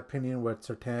defense, in my opinion, with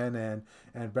Surtain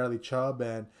and Bradley Chubb.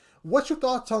 And what's your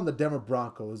thoughts on the Denver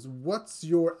Broncos? What's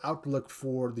your outlook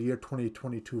for the year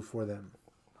 2022 for them?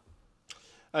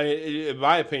 In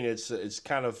my opinion, it's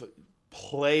kind of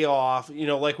playoff.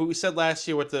 Like what we said last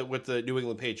year with the New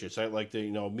England Patriots, right? Like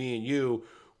me and you,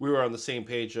 we were on the same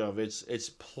page of it's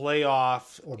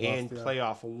playoff or bust, and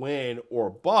playoff win or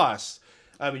bust.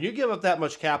 I mean, you give up that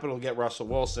much capital to get Russell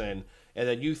Wilson, and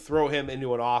then you throw him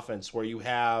into an offense where you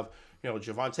have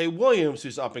Javonte Williams,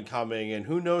 who's up and coming, and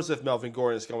who knows if Melvin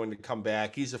Gordon is going to come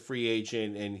back. He's a free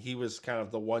agent, and he was kind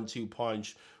of the 1-2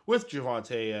 punch with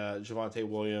Javonte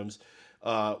Williams.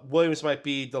 Williams might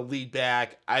be the lead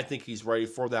back. I think he's ready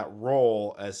for that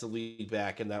role as the lead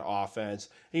back in that offense.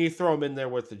 And you throw him in there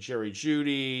with the Jerry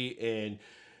Jeudy and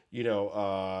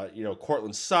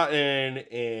Cortland Sutton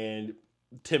and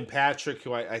Tim Patrick,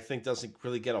 who I think doesn't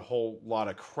really get a whole lot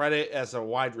of credit as a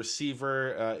wide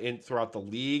receiver throughout the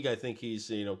league. I think he's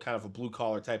kind of a blue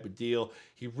collar type of deal.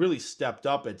 He really stepped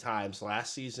up at times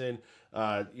last season.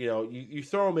 You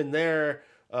throw him in there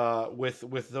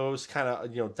with those kind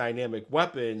of dynamic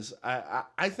weapons.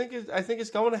 I think it's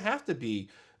going to have to be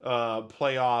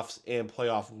playoffs and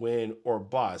playoff win or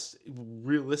bust.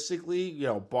 Realistically,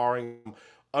 barring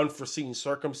unforeseen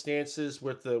circumstances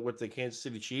with the Kansas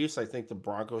City Chiefs, I think the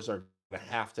Broncos are going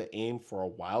to have to aim for a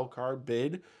wild card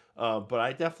bid. But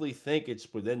I definitely think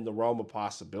it's within the realm of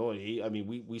possibility. I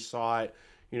mean, we saw it,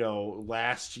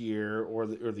 last year or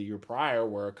the year prior,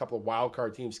 where a couple of wild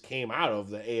card teams came out of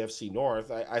the AFC North.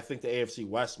 I think the AFC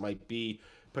West might be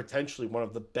potentially one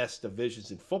of the best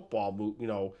divisions in football.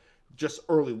 Just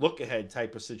early look ahead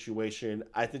type of situation.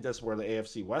 I think that's where the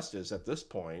AFC West is at this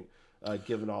point.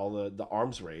 Given all the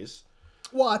arms race.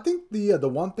 Well, I think the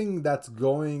one thing that's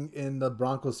going in the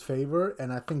Broncos' favor,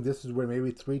 and I think this is where maybe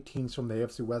 3 teams from the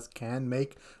AFC West can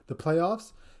make the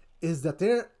playoffs, is that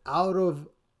they're out of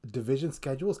division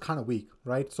schedule is kind of weak,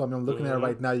 right? So I mean, I'm looking at it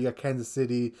right now. You got Kansas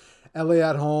City, LA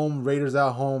at home, Raiders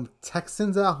at home,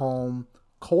 Texans at home,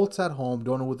 Colts at home.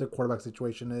 Don't know what their quarterback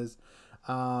situation is.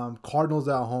 Cardinals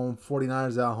at home,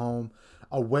 49ers at home.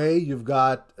 Away, you've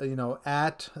got,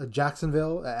 at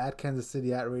Jacksonville, at Kansas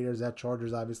City, at Raiders, at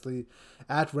Chargers, obviously,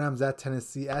 at Rams, at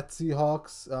Tennessee, at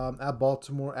Seahawks, at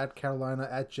Baltimore, at Carolina,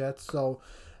 at Jets. So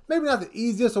maybe not the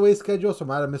easiest away schedule, so I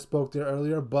might have misspoke there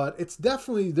earlier, but there's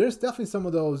definitely some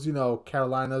of those,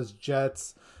 Carolinas,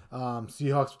 Jets,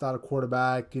 Seahawks without a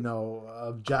quarterback,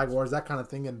 Jaguars, that kind of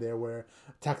thing in there, where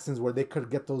Texans, where they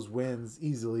could get those wins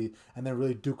easily and then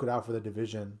really duke it out for the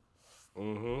division.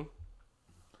 Mm-hmm.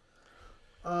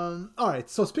 All right,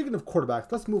 so speaking of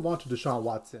quarterbacks, let's move on to Deshaun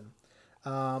Watson.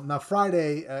 Now,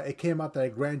 Friday, it came out that a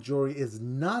grand jury is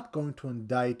not going to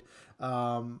indict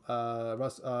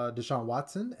Deshaun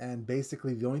Watson, and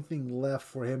basically the only thing left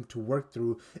for him to work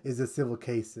through is the civil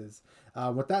cases.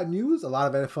 With that news, a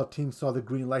lot of NFL teams saw the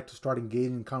green light to start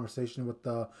engaging in conversation with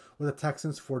the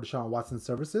Texans for Deshaun Watson's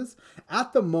services.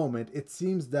 At the moment, it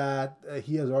seems that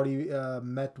he has already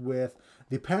met with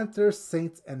the Panthers,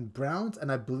 Saints, and Browns,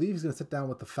 and I believe he's going to sit down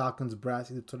with the Falcons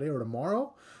brass either today or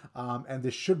tomorrow. And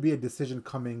there should be a decision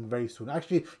coming very soon.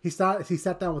 Actually, he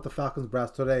sat down with the Falcons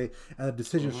brass today, and the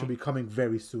decision should be coming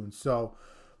very soon. So,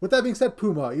 with that being said,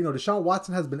 Puma, Deshaun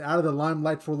Watson has been out of the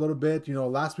limelight for a little bit.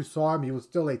 Last we saw him, he was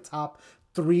still a top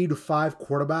 3 to 5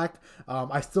 quarterback.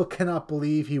 I still cannot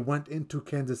believe he went into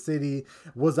Kansas City,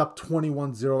 was up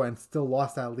 21-0, and still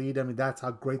lost that lead. I mean, that's how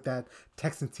great that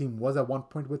Texan team was at one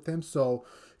point with him. So,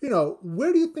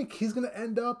 where do you think he's going to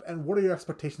end up, and what are your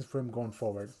expectations for him going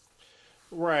forward?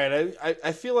 Right.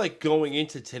 I feel like going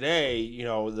into today,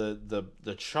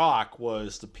 the chalk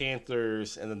was the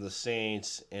Panthers and then the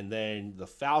Saints and then the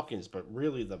Falcons, but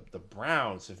really the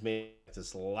Browns have made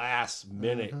this last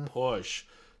minute push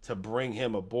to bring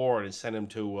him aboard and send him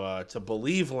to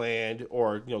Believe Land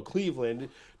or Cleveland,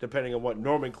 depending on what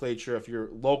nomenclature if you're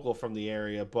local from the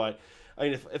area. But I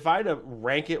mean, if I had to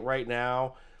rank it right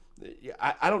now,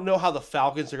 I don't know how the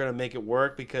Falcons are going to make it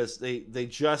work because they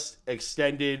just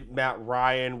extended Matt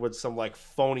Ryan with some like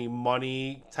phony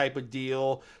money type of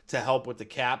deal to help with the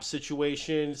cap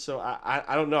situation. So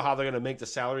I don't know how they're going to make the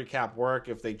salary cap work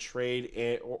if they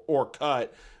trade or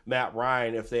cut Matt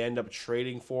Ryan if they end up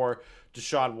trading for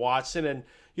Deshaun Watson. And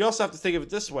you also have to think of it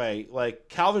this way: like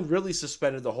Calvin Ridley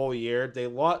suspended the whole year.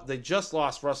 They just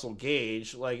lost Russell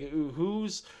Gage. Like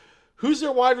who's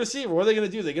their wide receiver? What are they going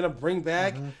to do? They're going to bring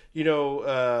back,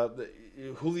 Julio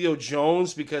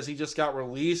Jones because he just got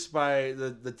released by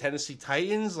the Tennessee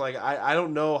Titans? Like, I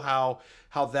don't know how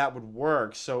that would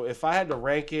work. So if I had to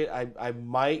rank it, I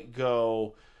might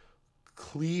go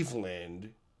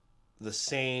Cleveland, the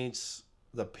Saints,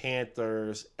 the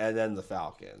Panthers, and then the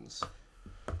Falcons.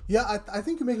 Yeah, I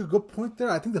think you make a good point there.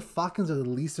 I think the Falcons are the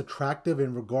least attractive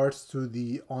in regards to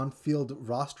the on-field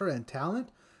roster and talent.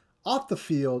 Off the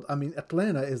field, I mean,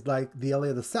 Atlanta is like the LA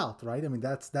of the South, right? I mean,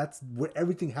 that's where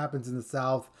everything happens in the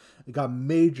South. You got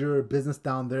major business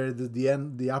down there.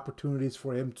 The opportunities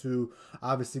for him to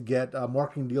obviously get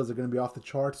marketing deals are going to be off the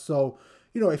charts. So,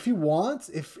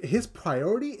 if his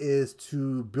priority is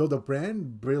to build a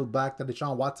brand, build back the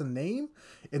Deshaun Watson name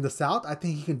in the South, I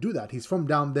think he can do that. He's from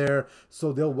down there,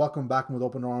 so they'll welcome back with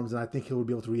open arms, and I think he'll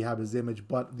be able to rehab his image.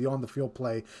 But the on-the-field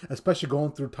play, especially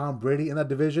going through Tom Brady in that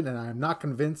division, and I'm not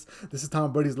convinced this is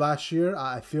Tom Brady's last year.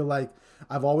 I feel like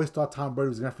I've always thought Tom Brady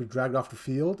was going to have to be dragged off the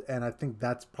field, and I think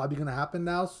that's probably going to happen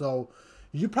now. So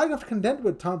you're probably going to have to contend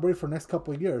with Tom Brady for the next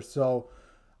couple of years. So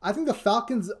I think the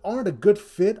Falcons aren't a good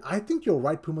fit. I think you're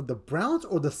right, Puma. The Browns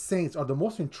or the Saints are the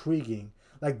most intriguing.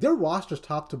 Like, their roster's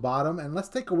top to bottom, and let's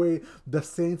take away the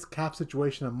Saints' cap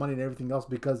situation and money and everything else,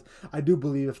 because I do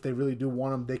believe if they really do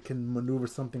want them, they can maneuver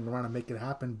something around and make it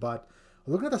happen. But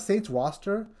looking at the Saints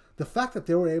roster, the fact that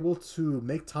they were able to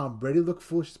make Tom Brady look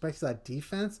foolish, especially that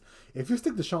defense, if you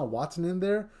stick Deshaun Watson in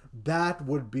there, that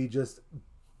would be just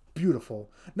beautiful.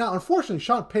 Now, unfortunately,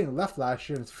 Sean Payton left last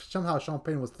year, and somehow Sean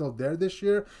Payton was still there this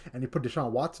year, and you put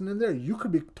Deshaun Watson in there, you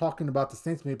could be talking about the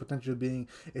Saints maybe potentially being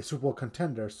a Super Bowl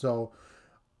contender. So,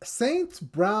 Saints,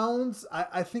 Browns,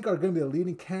 I think are going to be a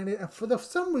leading candidate. And for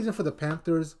some reason, for the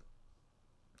Panthers,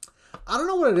 I don't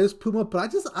know what it is, Puma, but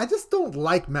I just don't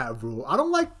like Matt Rule. I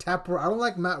don't like Tepper. I don't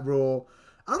like Matt Rule.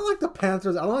 I don't like the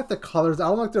Panthers. I don't like the colors. I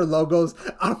don't like their logos.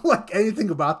 I don't like anything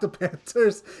about the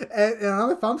Panthers.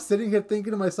 And if I'm sitting here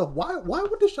thinking to myself, why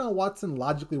would Deshaun Watson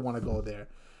logically want to go there?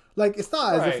 Like, it's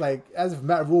not as if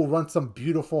Matt Rule runs some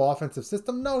beautiful offensive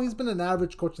system. No, he's been an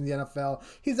average coach in the NFL.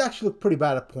 He's actually looked pretty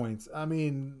bad at points. I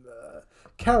mean,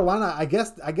 Carolina, I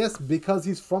guess because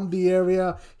he's from the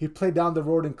area, he played down the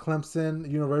road in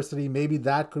Clemson University. Maybe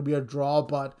that could be a draw,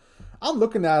 but I'm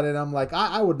looking at it and I'm like,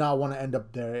 I would not want to end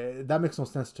up there. That makes no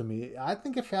sense to me. I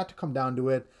think if you had to come down to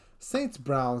it, Saints,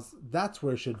 Browns, that's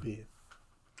where it should be.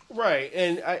 Right,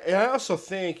 and I also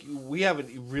think we haven't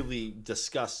really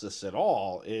discussed this at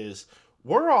all, is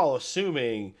we're all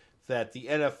assuming that the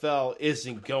NFL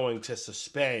isn't going to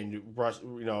suspend,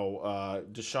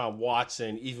 Deshaun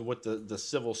Watson, even with the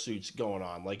civil suits going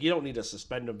on. Like, you don't need to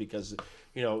suspend him because,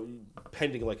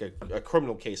 pending like a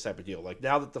criminal case type of deal. Like,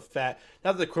 now that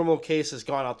the criminal case has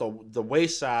gone out the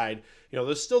wayside,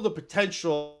 there's still the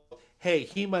potential, hey,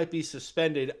 he might be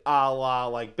suspended a la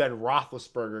like Ben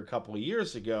Roethlisberger a couple of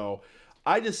years ago.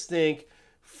 I just think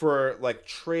for like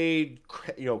trade,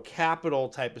 capital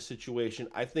type of situation,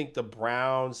 I think the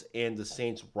Browns and the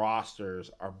Saints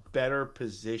rosters are better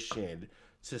positioned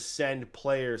to send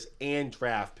players and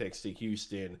draft picks to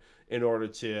Houston in order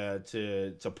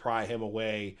to pry him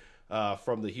away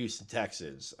from the Houston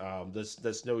Texans.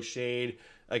 That's no shade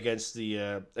against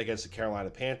the Carolina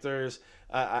Panthers.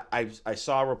 I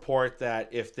saw a report that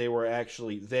if they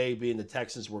being the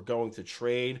Texans were going to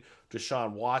trade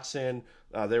Deshaun Watson,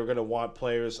 they were going to want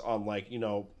players on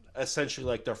essentially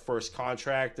like their first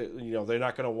contract. They're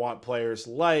not going to want players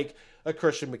like a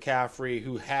Christian McCaffrey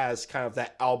who has kind of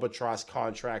that albatross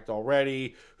contract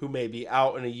already, who may be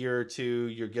out in a year or two.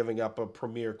 You're giving up a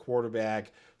premier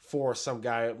quarterback for some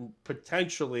guy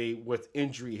potentially with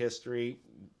injury history.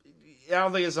 I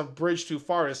don't think it's a bridge too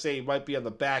far to say he might be on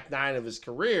the back nine of his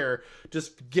career,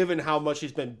 just given how much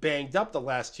he's been banged up the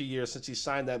last 2 years since he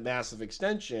signed that massive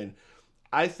extension.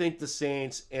 I think the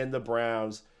Saints and the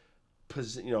Browns,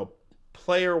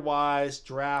 player wise,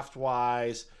 draft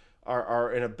wise,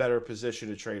 are in a better position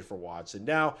to trade for Watson.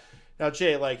 Now,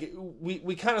 Jay, like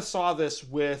we kind of saw this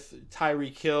with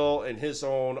Tyreek Hill and his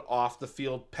own off the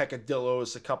field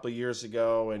peccadillos a couple of years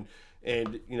ago,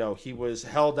 and he was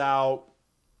held out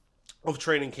of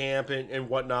training camp and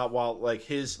whatnot, while like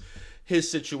his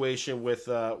situation with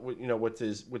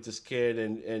his kid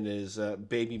and his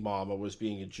baby mama was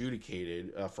being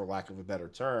adjudicated, for lack of a better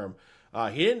term.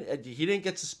 He didn't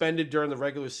get suspended during the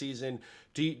regular season.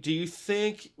 Do you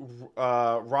think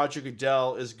Roger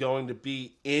Goodell is going to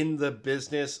be in the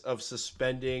business of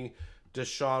suspending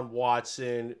Deshaun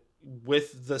Watson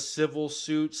with the civil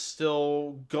suit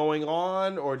still going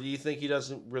on, or do you think he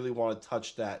doesn't really want to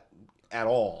touch that at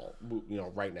all,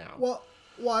 right now? Well,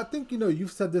 I think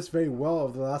you've said this very well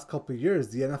over the last couple of years.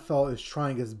 The NFL is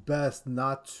trying its best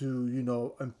not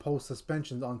to impose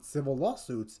suspensions on civil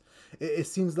lawsuits. It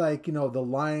seems like the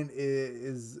line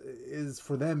is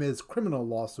for them is criminal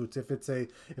lawsuits. If it's a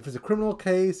criminal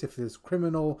case, if there's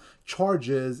criminal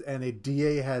charges and a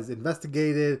DA has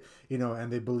investigated,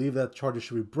 and they believe that charges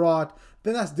should be brought,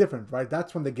 then that's different, right?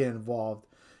 That's when they get involved.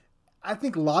 I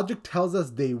think logic tells us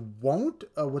they won't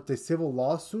with the civil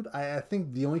lawsuit. I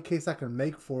think the only case I can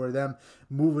make for them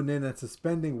moving in and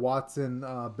suspending Watson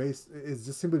is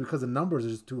just simply because the numbers are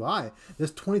just too high.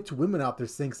 There's 22 women out there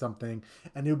saying something,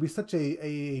 and it would be such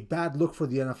a bad look for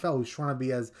the NFL, who's trying to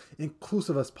be as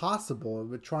inclusive as possible.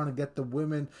 We're trying to get the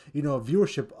women,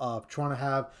 viewership up, trying to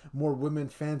have more women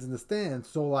fans in the stands.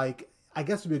 So, like, I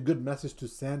guess it would be a good message to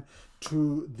send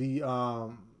to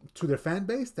their fan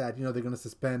base that they're going to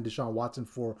suspend Deshaun Watson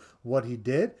for what he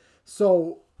did.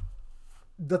 So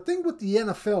the thing with the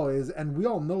NFL is, and we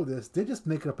all know this, they just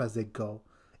make it up as they go.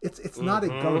 It's not a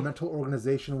governmental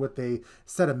organization with a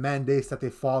set of mandates that they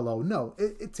follow. No,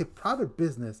 it's a private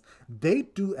business. They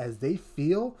do as they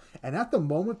feel, and at the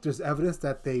moment, there's evidence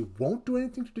that they won't do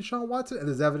anything to Deshaun Watson, and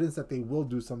there's evidence that they will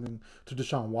do something to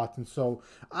Deshaun Watson. So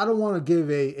I don't want to give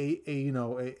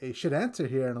a shit answer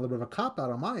here and a little bit of a cop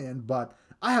out on my end, but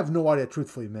I have no idea,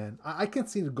 truthfully, man. I can't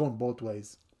see it going both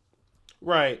ways.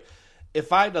 Right.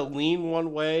 If I had to lean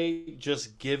one way,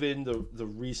 just given the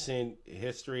recent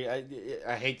history,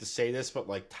 I hate to say this, but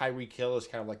like Tyreek Hill is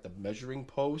kind of like the measuring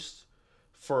post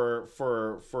for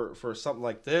something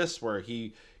like this, where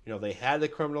they had the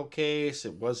criminal case,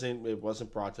 it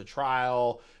wasn't brought to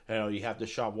trial. You have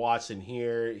Deshaun Watson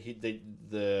here.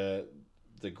 The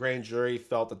grand jury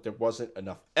felt that there wasn't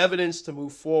enough evidence to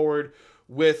move forward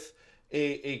with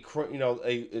the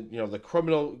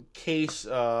criminal case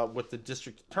with the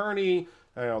district attorney.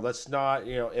 That's not,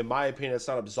 in my opinion, that's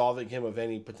not absolving him of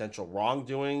any potential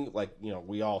wrongdoing. Like,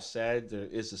 we all said, there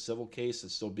is a civil case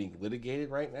that's still being litigated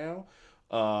right now.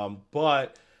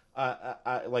 But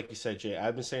I like you said, Jay,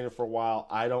 I've been saying it for a while.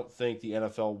 I don't think the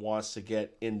NFL wants to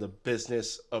get in the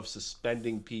business of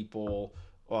suspending people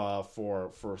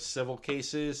for civil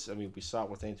cases. I mean, we saw it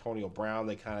with Antonio Brown.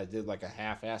 They kind of did like a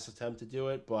half-ass attempt to do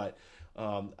it, but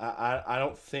I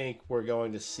don't think we're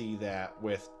going to see that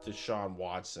with Deshaun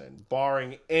Watson,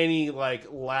 barring any like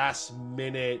last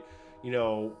minute,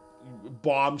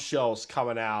 bombshells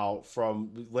coming out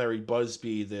from Larry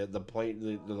Busby, the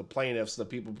plaintiffs, the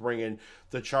people bringing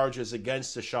the charges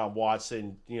against Deshaun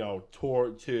Watson,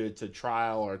 to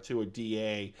trial or to a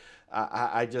DA.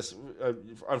 I just,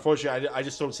 unfortunately, I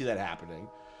just don't see that happening.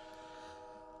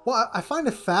 Well, I find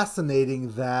it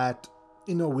fascinating that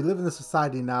we live in a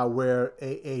society now where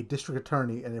a district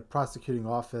attorney and a prosecuting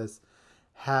office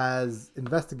has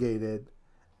investigated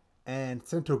and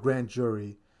sent to a grand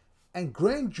jury. And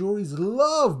grand juries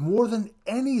love more than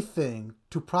anything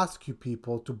to prosecute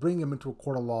people, to bring them into a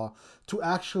court of law, to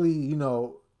actually,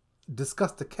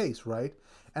 discuss the case, right?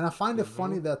 And I find it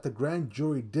funny that the grand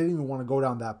jury didn't even want to go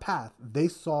down that path. They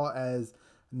saw as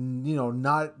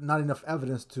not enough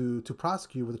evidence to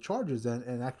prosecute with the charges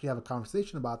and actually have a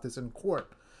conversation about this in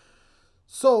court.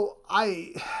 So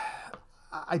I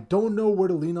don't know where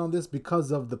to lean on this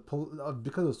because of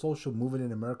the social movement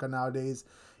in America nowadays.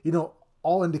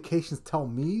 All indications tell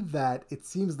me that it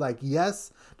seems like,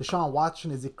 yes, Deshaun Watson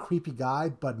is a creepy guy,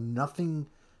 but nothing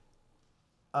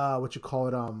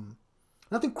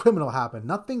nothing criminal happened.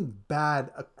 Nothing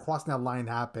bad crossing that line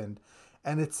happened.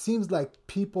 And it seems like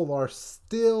people are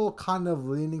still kind of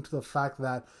leaning to the fact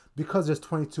that because there's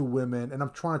 22 women, and I'm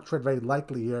trying to tread very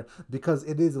lightly here because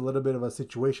it is a little bit of a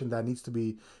situation that needs to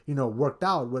be, worked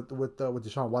out with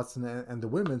Deshaun Watson and the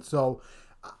women. So,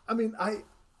 I mean,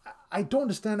 I don't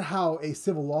understand how a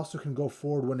civil lawsuit can go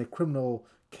forward when a criminal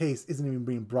case isn't even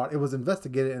being brought. It was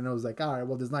investigated, and it was like, all right,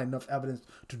 well, there's not enough evidence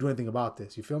to do anything about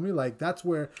this. You feel me? Like, that's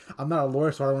where I'm not a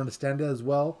lawyer, so I don't understand it as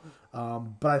well.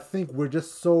 But I think we're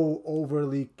just so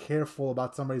overly careful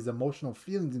about somebody's emotional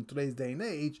feelings in today's day and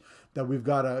age that we've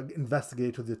got to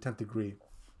investigate to the 10th degree.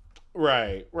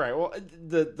 Right. Well,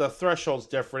 the threshold's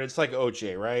different. It's like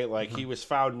OJ, right? Like, he was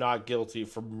found not guilty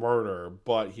for murder,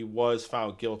 but he was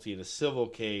found guilty in a civil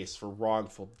case for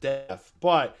wrongful death.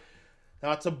 But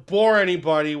not to bore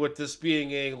anybody with this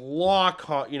being a law,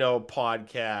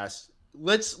 podcast,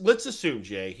 let's assume,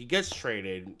 Jay, he gets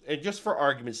traded, and just for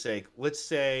argument's sake, let's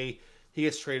say he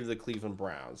gets traded to the Cleveland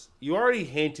Browns. You already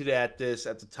hinted at this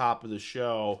at the top of the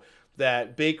show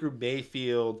that Baker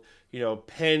Mayfield,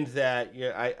 penned that,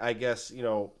 I guess,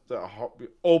 the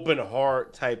open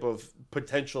heart type of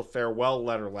potential farewell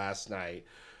letter last night.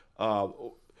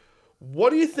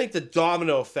 What do you think the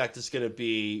domino effect is going to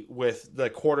be with the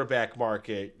quarterback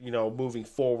market, moving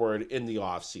forward in the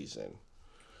offseason?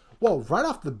 Well, right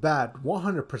off the bat,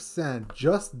 100%,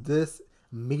 just this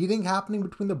meeting happening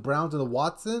between the Browns and the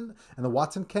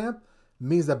Watson camp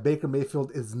means that Baker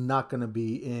Mayfield is not going to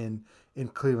be in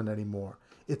Cleveland anymore.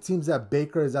 It seems that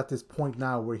Baker is at this point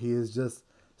now where he is just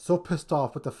so pissed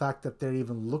off with the fact that they're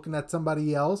even looking at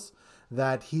somebody else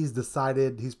that he's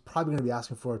decided he's probably going to be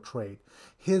asking for a trade.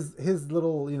 His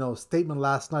little statement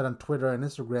last night on Twitter and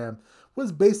Instagram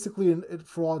was basically,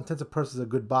 for all intents and purposes, a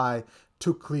goodbye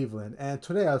to Cleveland. And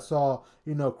today I saw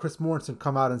Chris Morrison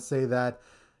come out and say that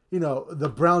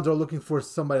the Browns are looking for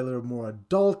somebody a little more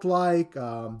adult-like.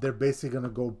 They're basically going to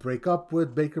go break up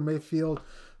with Baker Mayfield.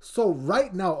 So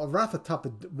right now, right off the top,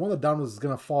 one of the dominoes is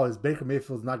going to fall is Baker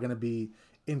Mayfield's not going to be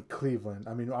in Cleveland.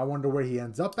 I mean, I wonder where he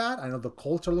ends up at. I know the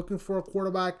Colts are looking for a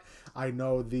quarterback. I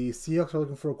know the Seahawks are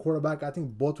looking for a quarterback. I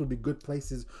think both would be good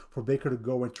places for Baker to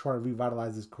go and try to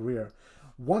revitalize his career.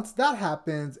 Once that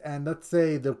happens, and let's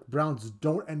say the Browns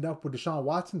don't end up with Deshaun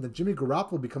Watson, then Jimmy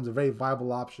Garoppolo becomes a very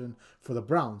viable option for the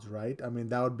Browns, right? I mean,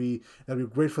 that'd be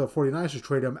great for the 49ers to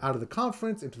trade him out of the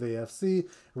conference into the AFC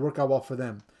and work out well for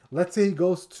them. Let's say he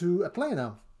goes to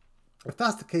Atlanta. If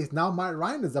that's the case, now Matt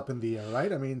Ryan is up in the air,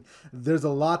 right? I mean, there's a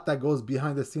lot that goes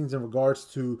behind the scenes in regards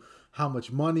to how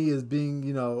much money is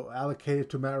being, allocated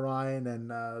to Matt Ryan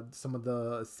and some of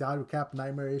the salary cap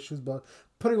nightmare issues. But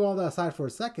putting all that aside for a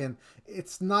second,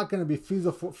 it's not going to be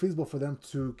feasible for them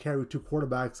to carry two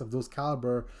quarterbacks of those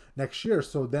caliber next year.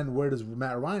 So then where does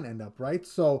Matt Ryan end up, right?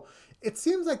 So it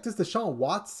seems like this Deshaun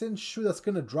Watson shoe that's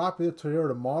going to drop either today or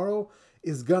tomorrow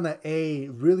is going to, A,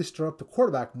 really stir up the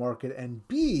quarterback market, and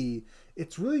B,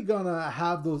 it's really going to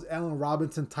have those Allen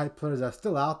Robinson type players that are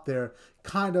still out there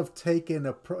kind of take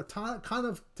another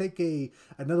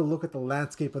look at the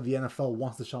landscape of the NFL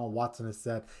once Deshaun Watson is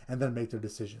set and then make their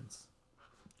decisions.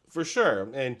 For sure.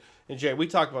 And Jay, we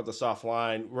talked about this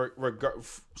offline,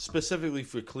 specifically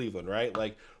for Cleveland, right?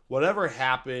 Like, whatever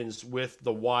happens with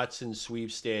the Watson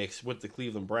sweepstakes with the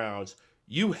Cleveland Browns,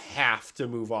 you have to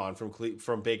move on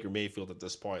from Baker Mayfield at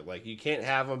this point. Like, you can't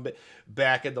have him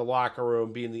back in the locker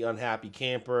room being the unhappy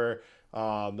camper.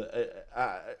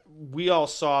 We all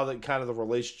saw that kind of the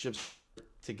relationships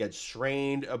to get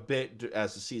strained a bit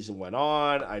as the season went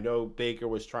on. I know Baker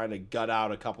was trying to gut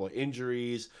out a couple of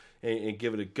injuries and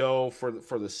give it a go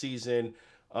for the season.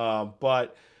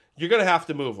 But you're going to have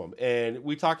to move them. And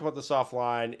we talked about this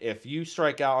offline. If you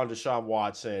strike out on Deshaun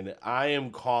Watson, I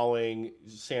am calling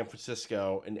San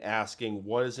Francisco and asking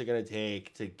what is it going to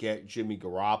take to get Jimmy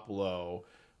Garoppolo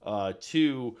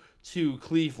to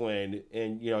Cleveland.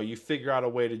 And, you figure out a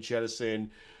way to jettison,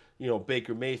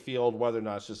 Baker Mayfield, whether or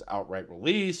not it's just outright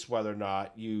release, whether or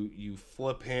not you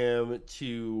flip him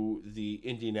to the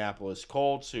Indianapolis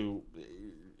Colts, who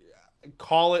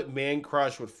call it man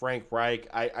crush with Frank Reich.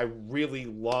 I really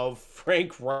love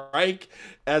Frank Reich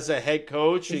as a head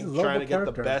coach and trying to get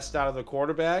the best out of the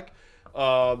quarterback.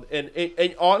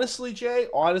 And honestly, Jay,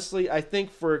 I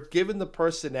think for given the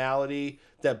personality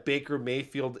that Baker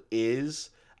Mayfield is,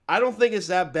 I don't think it's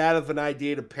that bad of an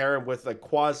idea to pair him with a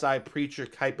quasi preacher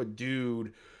type of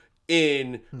dude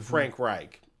in Mm-hmm. Frank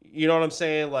Reich. You know what I'm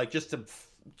saying? Like just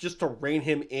to rein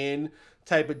him in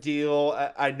type of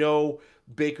deal. I know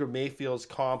Baker Mayfield's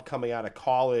comp coming out of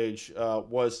college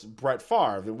was Brett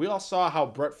Favre, and we all saw how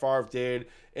Brett Favre did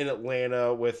in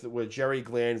Atlanta with Jerry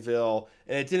Glanville,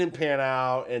 and it didn't pan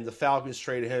out, and the Falcons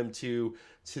traded him to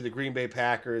the Green Bay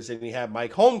Packers, and he had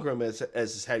Mike Holmgren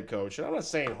as his head coach. And I'm not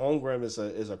saying Holmgren is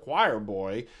a choir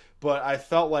boy, but I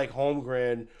felt like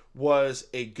Holmgren was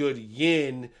a good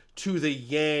yin to the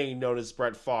yang known as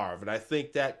Brett Favre, and I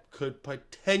think that could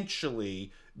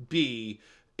potentially be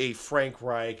a Frank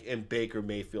Reich and Baker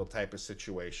Mayfield type of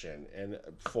situation. And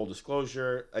full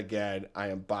disclosure, again, I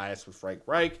am biased with Frank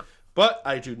Reich, but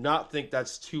I do not think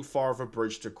that's too far of a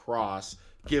bridge to cross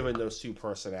given those two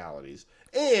personalities.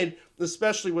 And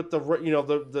especially with the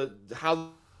how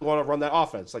they want to run that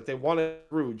offense. Like they want to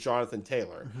through Jonathan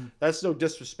Taylor. Mm-hmm. That's no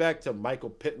disrespect to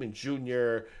Michael Pittman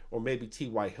Jr. or maybe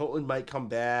T.Y. Hilton might come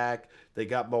back. They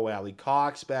got Mo Alley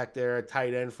Cox back there,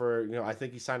 tight end for, I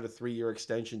think he signed a 3-year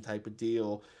extension type of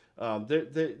deal.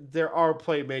 There are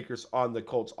playmakers on the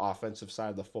Colts offensive side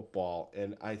of the football,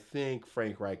 and I think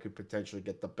Frank Reich could potentially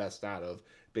get the best out of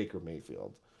Baker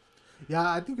Mayfield.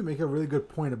 Yeah, I think you make a really good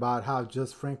point about how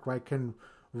just Frank Reich can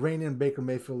rein in Baker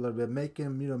Mayfield a little bit, make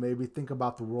him, maybe think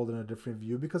about the world in a different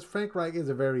view. Because Frank Reich is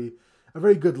a very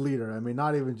good leader. I mean,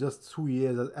 not even just who he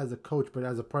is as a coach, but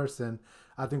as a person,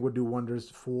 I think would do wonders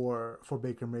for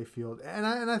Baker Mayfield. And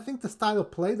I think the style of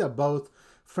play that both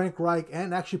Frank Reich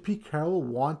and actually Pete Carroll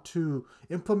want to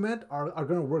implement are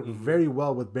going to work very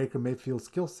well with Baker Mayfield's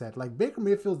skill set. Like Baker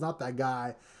Mayfield's not that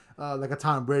guy like a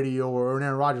Tom Brady or an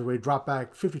Aaron Rodgers where he drop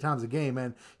back 50 times a game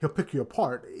and he'll pick you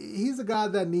apart. He's a guy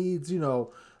that needs,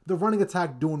 the running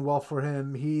attack doing well for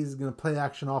him. He's going to play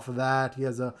action off of that. He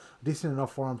has a decent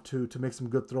enough arm to make some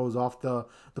good throws off the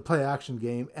play action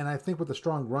game. And I think with a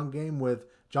strong run game with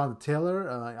Jonathan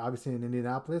Taylor, obviously in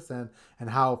Indianapolis, and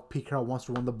how Pete Carroll wants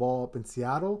to run the ball up in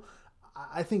Seattle,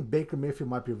 I think Baker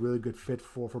Mayfield might be a really good fit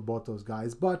for both those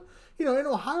guys. But, in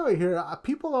Ohio here,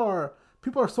 people are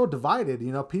so divided.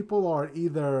 People are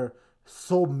either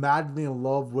so madly in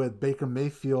love with Baker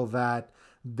Mayfield that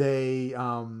they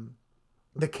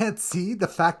can't see the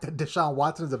fact that Deshaun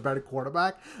Watson is a better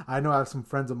quarterback. I know I have some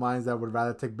friends of mine that would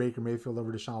rather take Baker Mayfield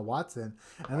over Deshaun Watson.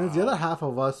 And there's the other half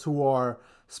of us who are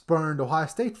spurned Ohio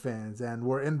State fans, and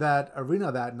we're in that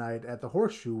arena that night at the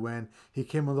Horseshoe when he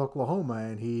came into Oklahoma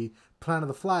and he planted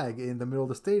the flag in the middle of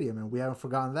the stadium, and we haven't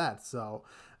forgotten that. So,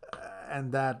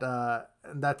 and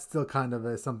that's still kind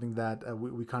of something that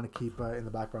we kind of keep in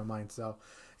the back of our mind. So,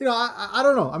 I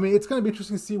don't know. I mean, it's going to be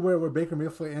interesting to see where Baker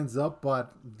Mayfield ends up,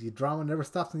 but the drama never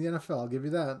stops in the NFL. I'll give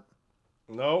you that.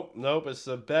 Nope. It's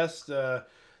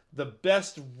the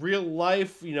best real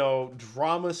life,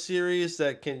 drama series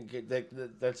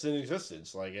that's in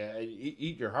existence. Like,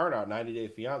 eat your heart out, 90 Day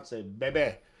Fiance,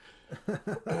 baby.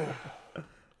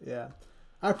 Yeah.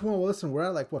 All right, well, listen,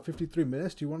 we're at 53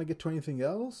 minutes. Do you want to get to anything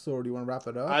else, or do you want to wrap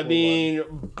it up? I mean,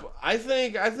 I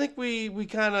think we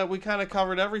kind of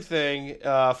covered everything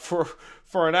for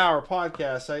an hour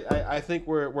podcast. I think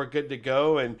we're good to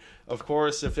go. And of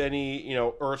course, if any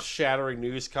earth shattering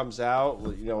news comes out,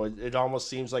 it almost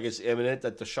seems like it's imminent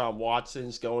that Deshaun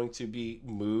Watson's going to be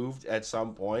moved at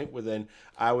some point within,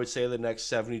 I would say, the next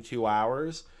 72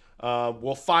 hours.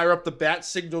 We'll fire up the bat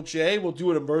signal, Jay. We'll do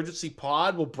an emergency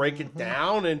pod. We'll break it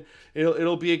down, and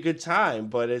it'll be a good time.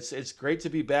 But it's great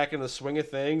to be back in the swing of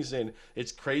things, and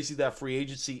it's crazy that free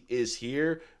agency is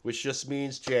here, which just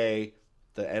means, Jay,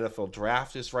 the NFL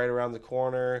draft is right around the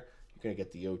corner. You're gonna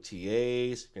get the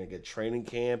OTAs. You're gonna get training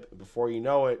camp. And before you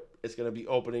know it, it's gonna be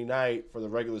opening night for the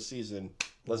regular season.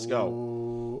 Let's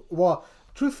go. Well,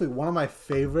 truthfully, one of my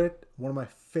favorite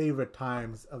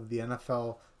times of the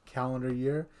NFL calendar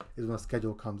year is when the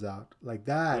schedule comes out. Like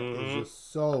that is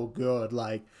just so good.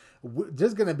 Like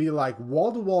there's gonna be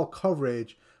wall-to-wall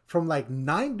coverage from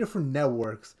 9 different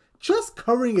networks just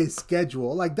covering a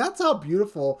schedule. Like that's how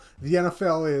beautiful the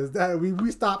NFL is, that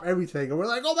we stop everything and we're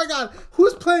like, oh my god,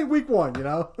 who's playing week 1?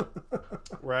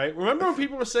 Right. Remember when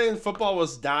people were saying football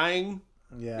was dying?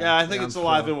 Yeah, I think it's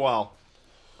alive and well.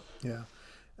 Yeah.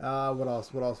 What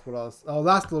else? Oh,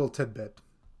 last little tidbit.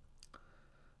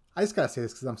 I just gotta say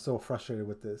this because I'm so frustrated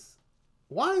with this.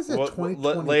 Why is it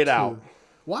 2022? Lay it out.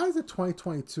 Why is it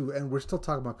 2022 and we're still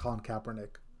talking about Colin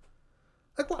Kaepernick?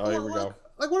 Here we go.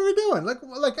 What are we doing?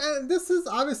 And this is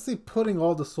obviously putting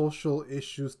all the social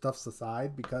issue stuffs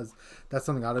aside because that's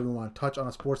something I don't even want to touch on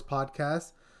a sports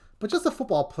podcast. But just a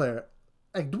football player.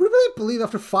 Like, do we really believe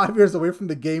after 5 years away from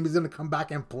the game he's going to come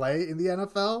back and play in the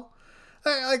NFL?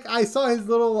 Like, I saw his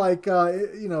little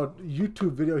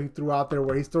YouTube video he threw out there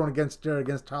where he's throwing against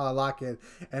Tyler Lockett,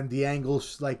 and the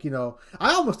angles, I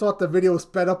almost thought the video was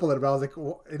sped up a little bit. I was like,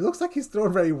 well, it looks like he's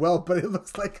throwing very well, but it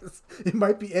looks like it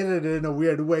might be edited in a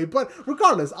weird way. But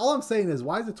regardless, all I'm saying is,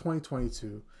 why is it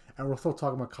 2022 and we're still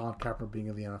talking about Colin Kaepernick being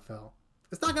in the NFL?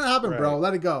 It's not gonna happen, bro.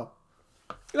 Let it go.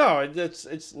 No,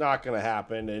 it's not gonna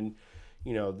happen, and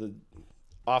the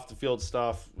off the field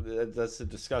stuff, that's a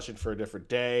discussion for a different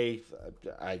day.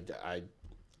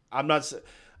 I'm not.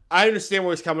 I understand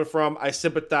where he's coming from. I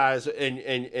sympathize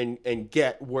and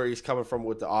get where he's coming from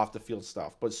with the off the field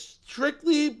stuff. But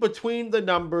strictly between the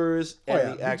numbers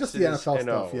and the X's just the NFL and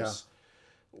O's,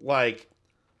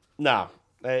 no.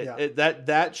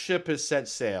 That ship has set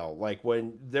sail. Like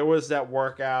when there was that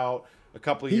workout a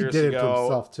couple of years ago. He did it to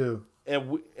himself too.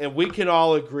 And we can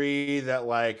all agree that,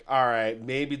 all right,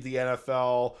 maybe the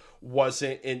NFL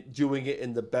wasn't doing it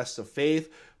in the best of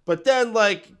faith. But then,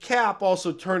 Cap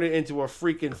also turned it into a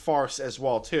freaking farce as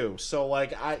well, too. So,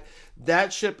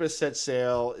 that ship has set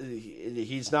sail.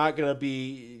 He's not going to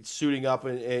be suiting up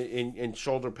in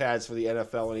shoulder pads for the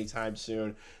NFL anytime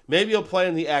soon. Maybe he'll play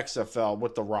in the XFL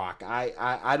with The Rock.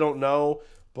 I don't know.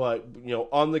 But,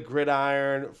 on the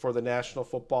gridiron for the National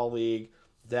Football League,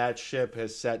 that ship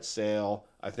has set sail.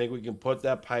 I think we can put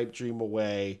that pipe dream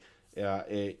away.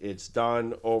 It's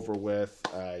done, over with.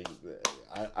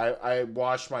 I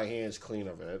wash my hands clean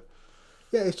of it.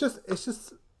 Yeah, it's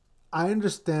just. I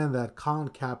understand that Colin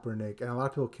Kaepernick, and a lot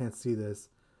of people can't see this,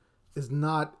 is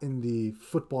not in the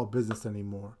football business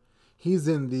anymore. He's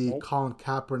in the Colin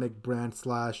Kaepernick brand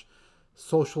 /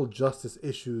 social justice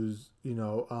issues,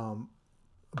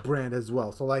 brand as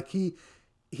well. So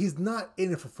he's not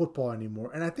in it for football anymore.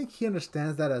 And I think he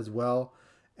understands that as well.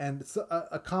 And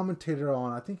a commentator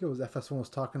on, I think it was FS1, was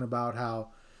talking about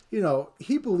how,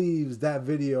 he believes that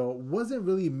video wasn't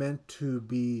really meant to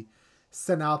be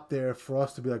sent out there for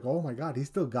us to be like, oh my God, he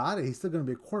still got it. He's still going to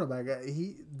be a quarterback.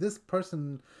 This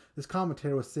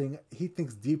commentator was saying he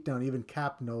thinks deep down, even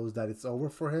Cap knows that it's over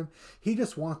for him. He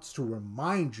just wants to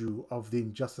remind you of the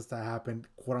injustice that happened,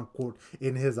 quote unquote,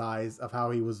 in his eyes, of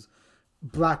how he was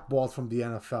blackballed from the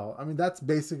NFL. I mean, that's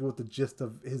basically what the gist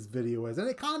of his video is. And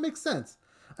it kind of makes sense.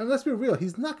 I mean, let's be real.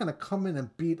 He's not going to come in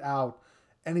and beat out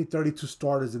any 32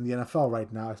 starters in the NFL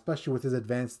right now, especially with his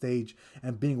advanced stage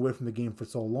and being away from the game for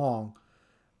so long.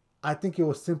 I think it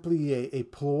was simply a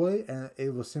ploy, and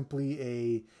it was simply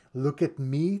a look at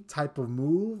me type of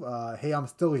move. Hey, I'm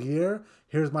still here.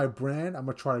 Here's my brand. I'm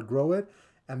going to try to grow it.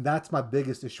 And that's my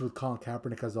biggest issue with Colin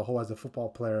Kaepernick as a whole, as a football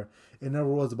player. It never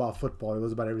was about football. It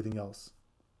was about everything else.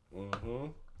 Mm-hmm.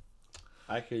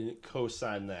 I can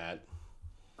co-sign that.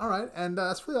 All right, and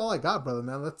that's really all I got, brother,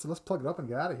 man. Let's plug it up and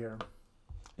get out of here.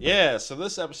 Yeah, so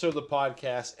this episode of the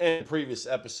podcast and previous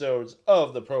episodes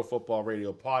of the Pro Football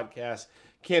Radio podcast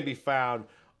can be found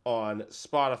on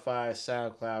Spotify,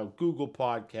 SoundCloud, Google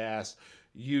Podcasts,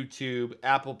 YouTube,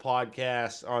 Apple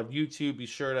Podcasts. On YouTube, be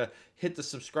sure to hit the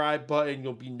subscribe button.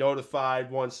 You'll be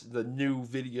notified once the new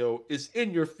video is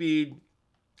in your feed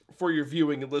for your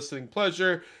viewing and listening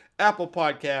pleasure. Apple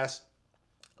Podcasts,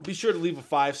 be sure to leave a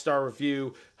 5-star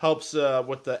review. Helps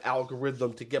with the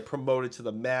algorithm to get promoted to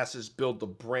the masses, build the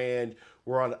brand.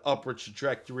 We're on an upward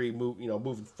trajectory,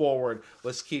 moving forward.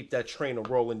 Let's keep that train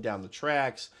rolling down the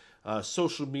tracks.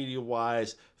 Social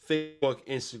media-wise, Facebook,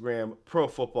 Instagram, Pro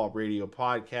Football Radio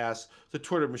Podcast, the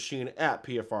Twitter machine at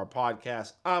PFR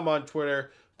Podcast. I'm on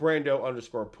Twitter,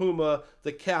 Brando_Puma.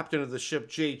 The captain of the ship,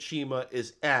 Jay Chima,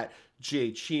 is at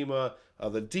Jay Chima.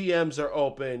 The DMs are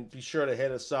open. Be sure to hit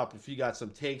us up if you got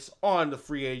some takes on the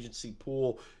free agency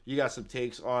pool. You got some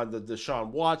takes on the Deshaun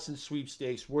Watson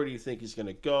sweepstakes. Where do you think he's going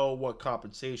to go? What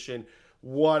compensation?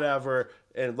 Whatever.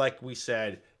 And like we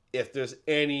said, if there's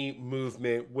any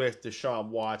movement with Deshaun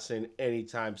Watson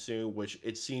anytime soon, which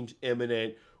it seems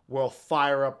imminent, we'll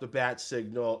fire up the bat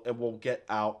signal and we'll get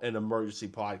out an emergency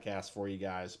podcast for you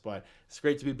guys. But it's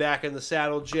great to be back in the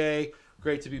saddle, Jay.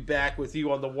 Great to be back with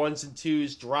you on the ones and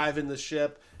twos, driving the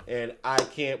ship, and I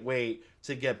can't wait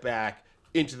to get back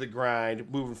into the grind,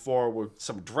 moving forward with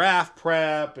some draft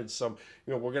prep and some,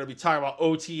 we're going to be talking about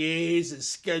OTAs and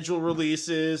schedule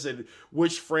releases and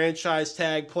which franchise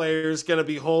tag player is going to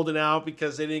be holding out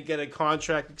because they didn't get a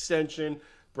contract extension.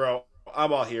 Bro,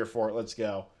 I'm all here for it. Let's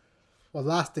go. Well,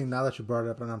 last thing, now that you brought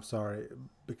it up, and I'm sorry,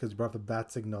 because you brought up the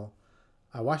bat signal,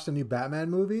 I watched the new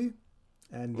Batman movie,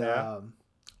 and a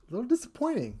little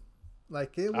disappointing.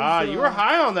 It was. You were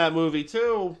high on that movie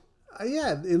too.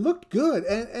 Yeah, it looked good,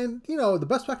 and the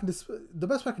best way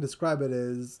I can describe it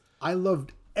is I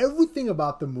loved everything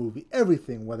about the movie,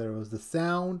 everything, whether it was the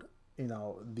sound, you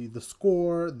know, the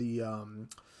score, the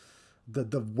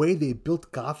way they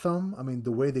built Gotham. I mean,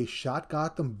 the way they shot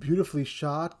Gotham, beautifully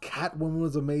shot. Catwoman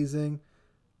was amazing.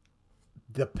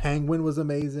 The Penguin was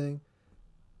amazing.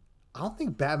 I don't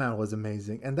think Batman was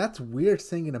amazing. And that's weird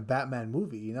saying in a Batman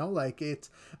movie, you know? Like, it's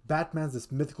Batman's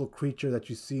this mythical creature that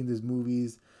you see in these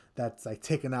movies that's, like,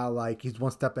 taken out, like, he's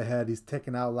one step ahead. He's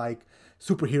taken out, like,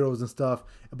 superheroes and stuff.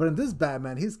 But in this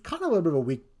Batman, he's kind of a little bit of a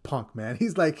weak punk, man.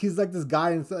 He's like this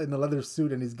guy in a leather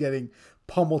suit, and he's getting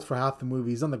pummeled for half the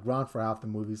movie. He's on the ground for half the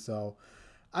movie, so...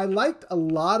 I liked a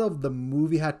lot of the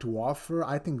movie had to offer.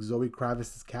 I think Zoe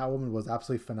Kravitz's Catwoman was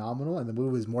absolutely phenomenal, and the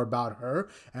movie was more about her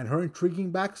and her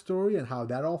intriguing backstory and how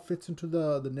that all fits into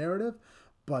the narrative.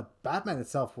 But Batman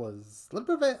itself was a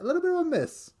little bit of a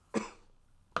miss.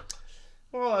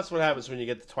 Well, that's what happens when you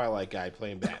get the Twilight guy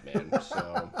playing Batman.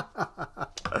 So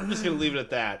I'm just gonna leave it at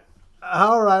that.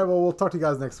 All right. Well, we'll talk to you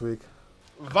guys next week.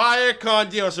 Via con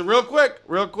Dios. So real quick.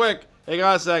 Hang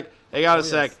on a sec.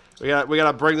 Yes. We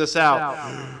gotta bring this out.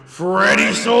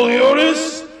 Freddie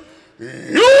Soliotis,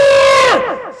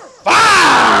 you're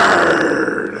fired.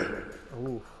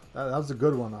 Ooh, that was a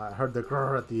good one. I heard the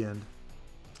grrr at the end.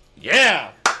 Yeah,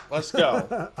 let's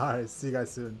go. All right, see you guys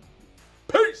soon.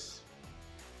 Peace.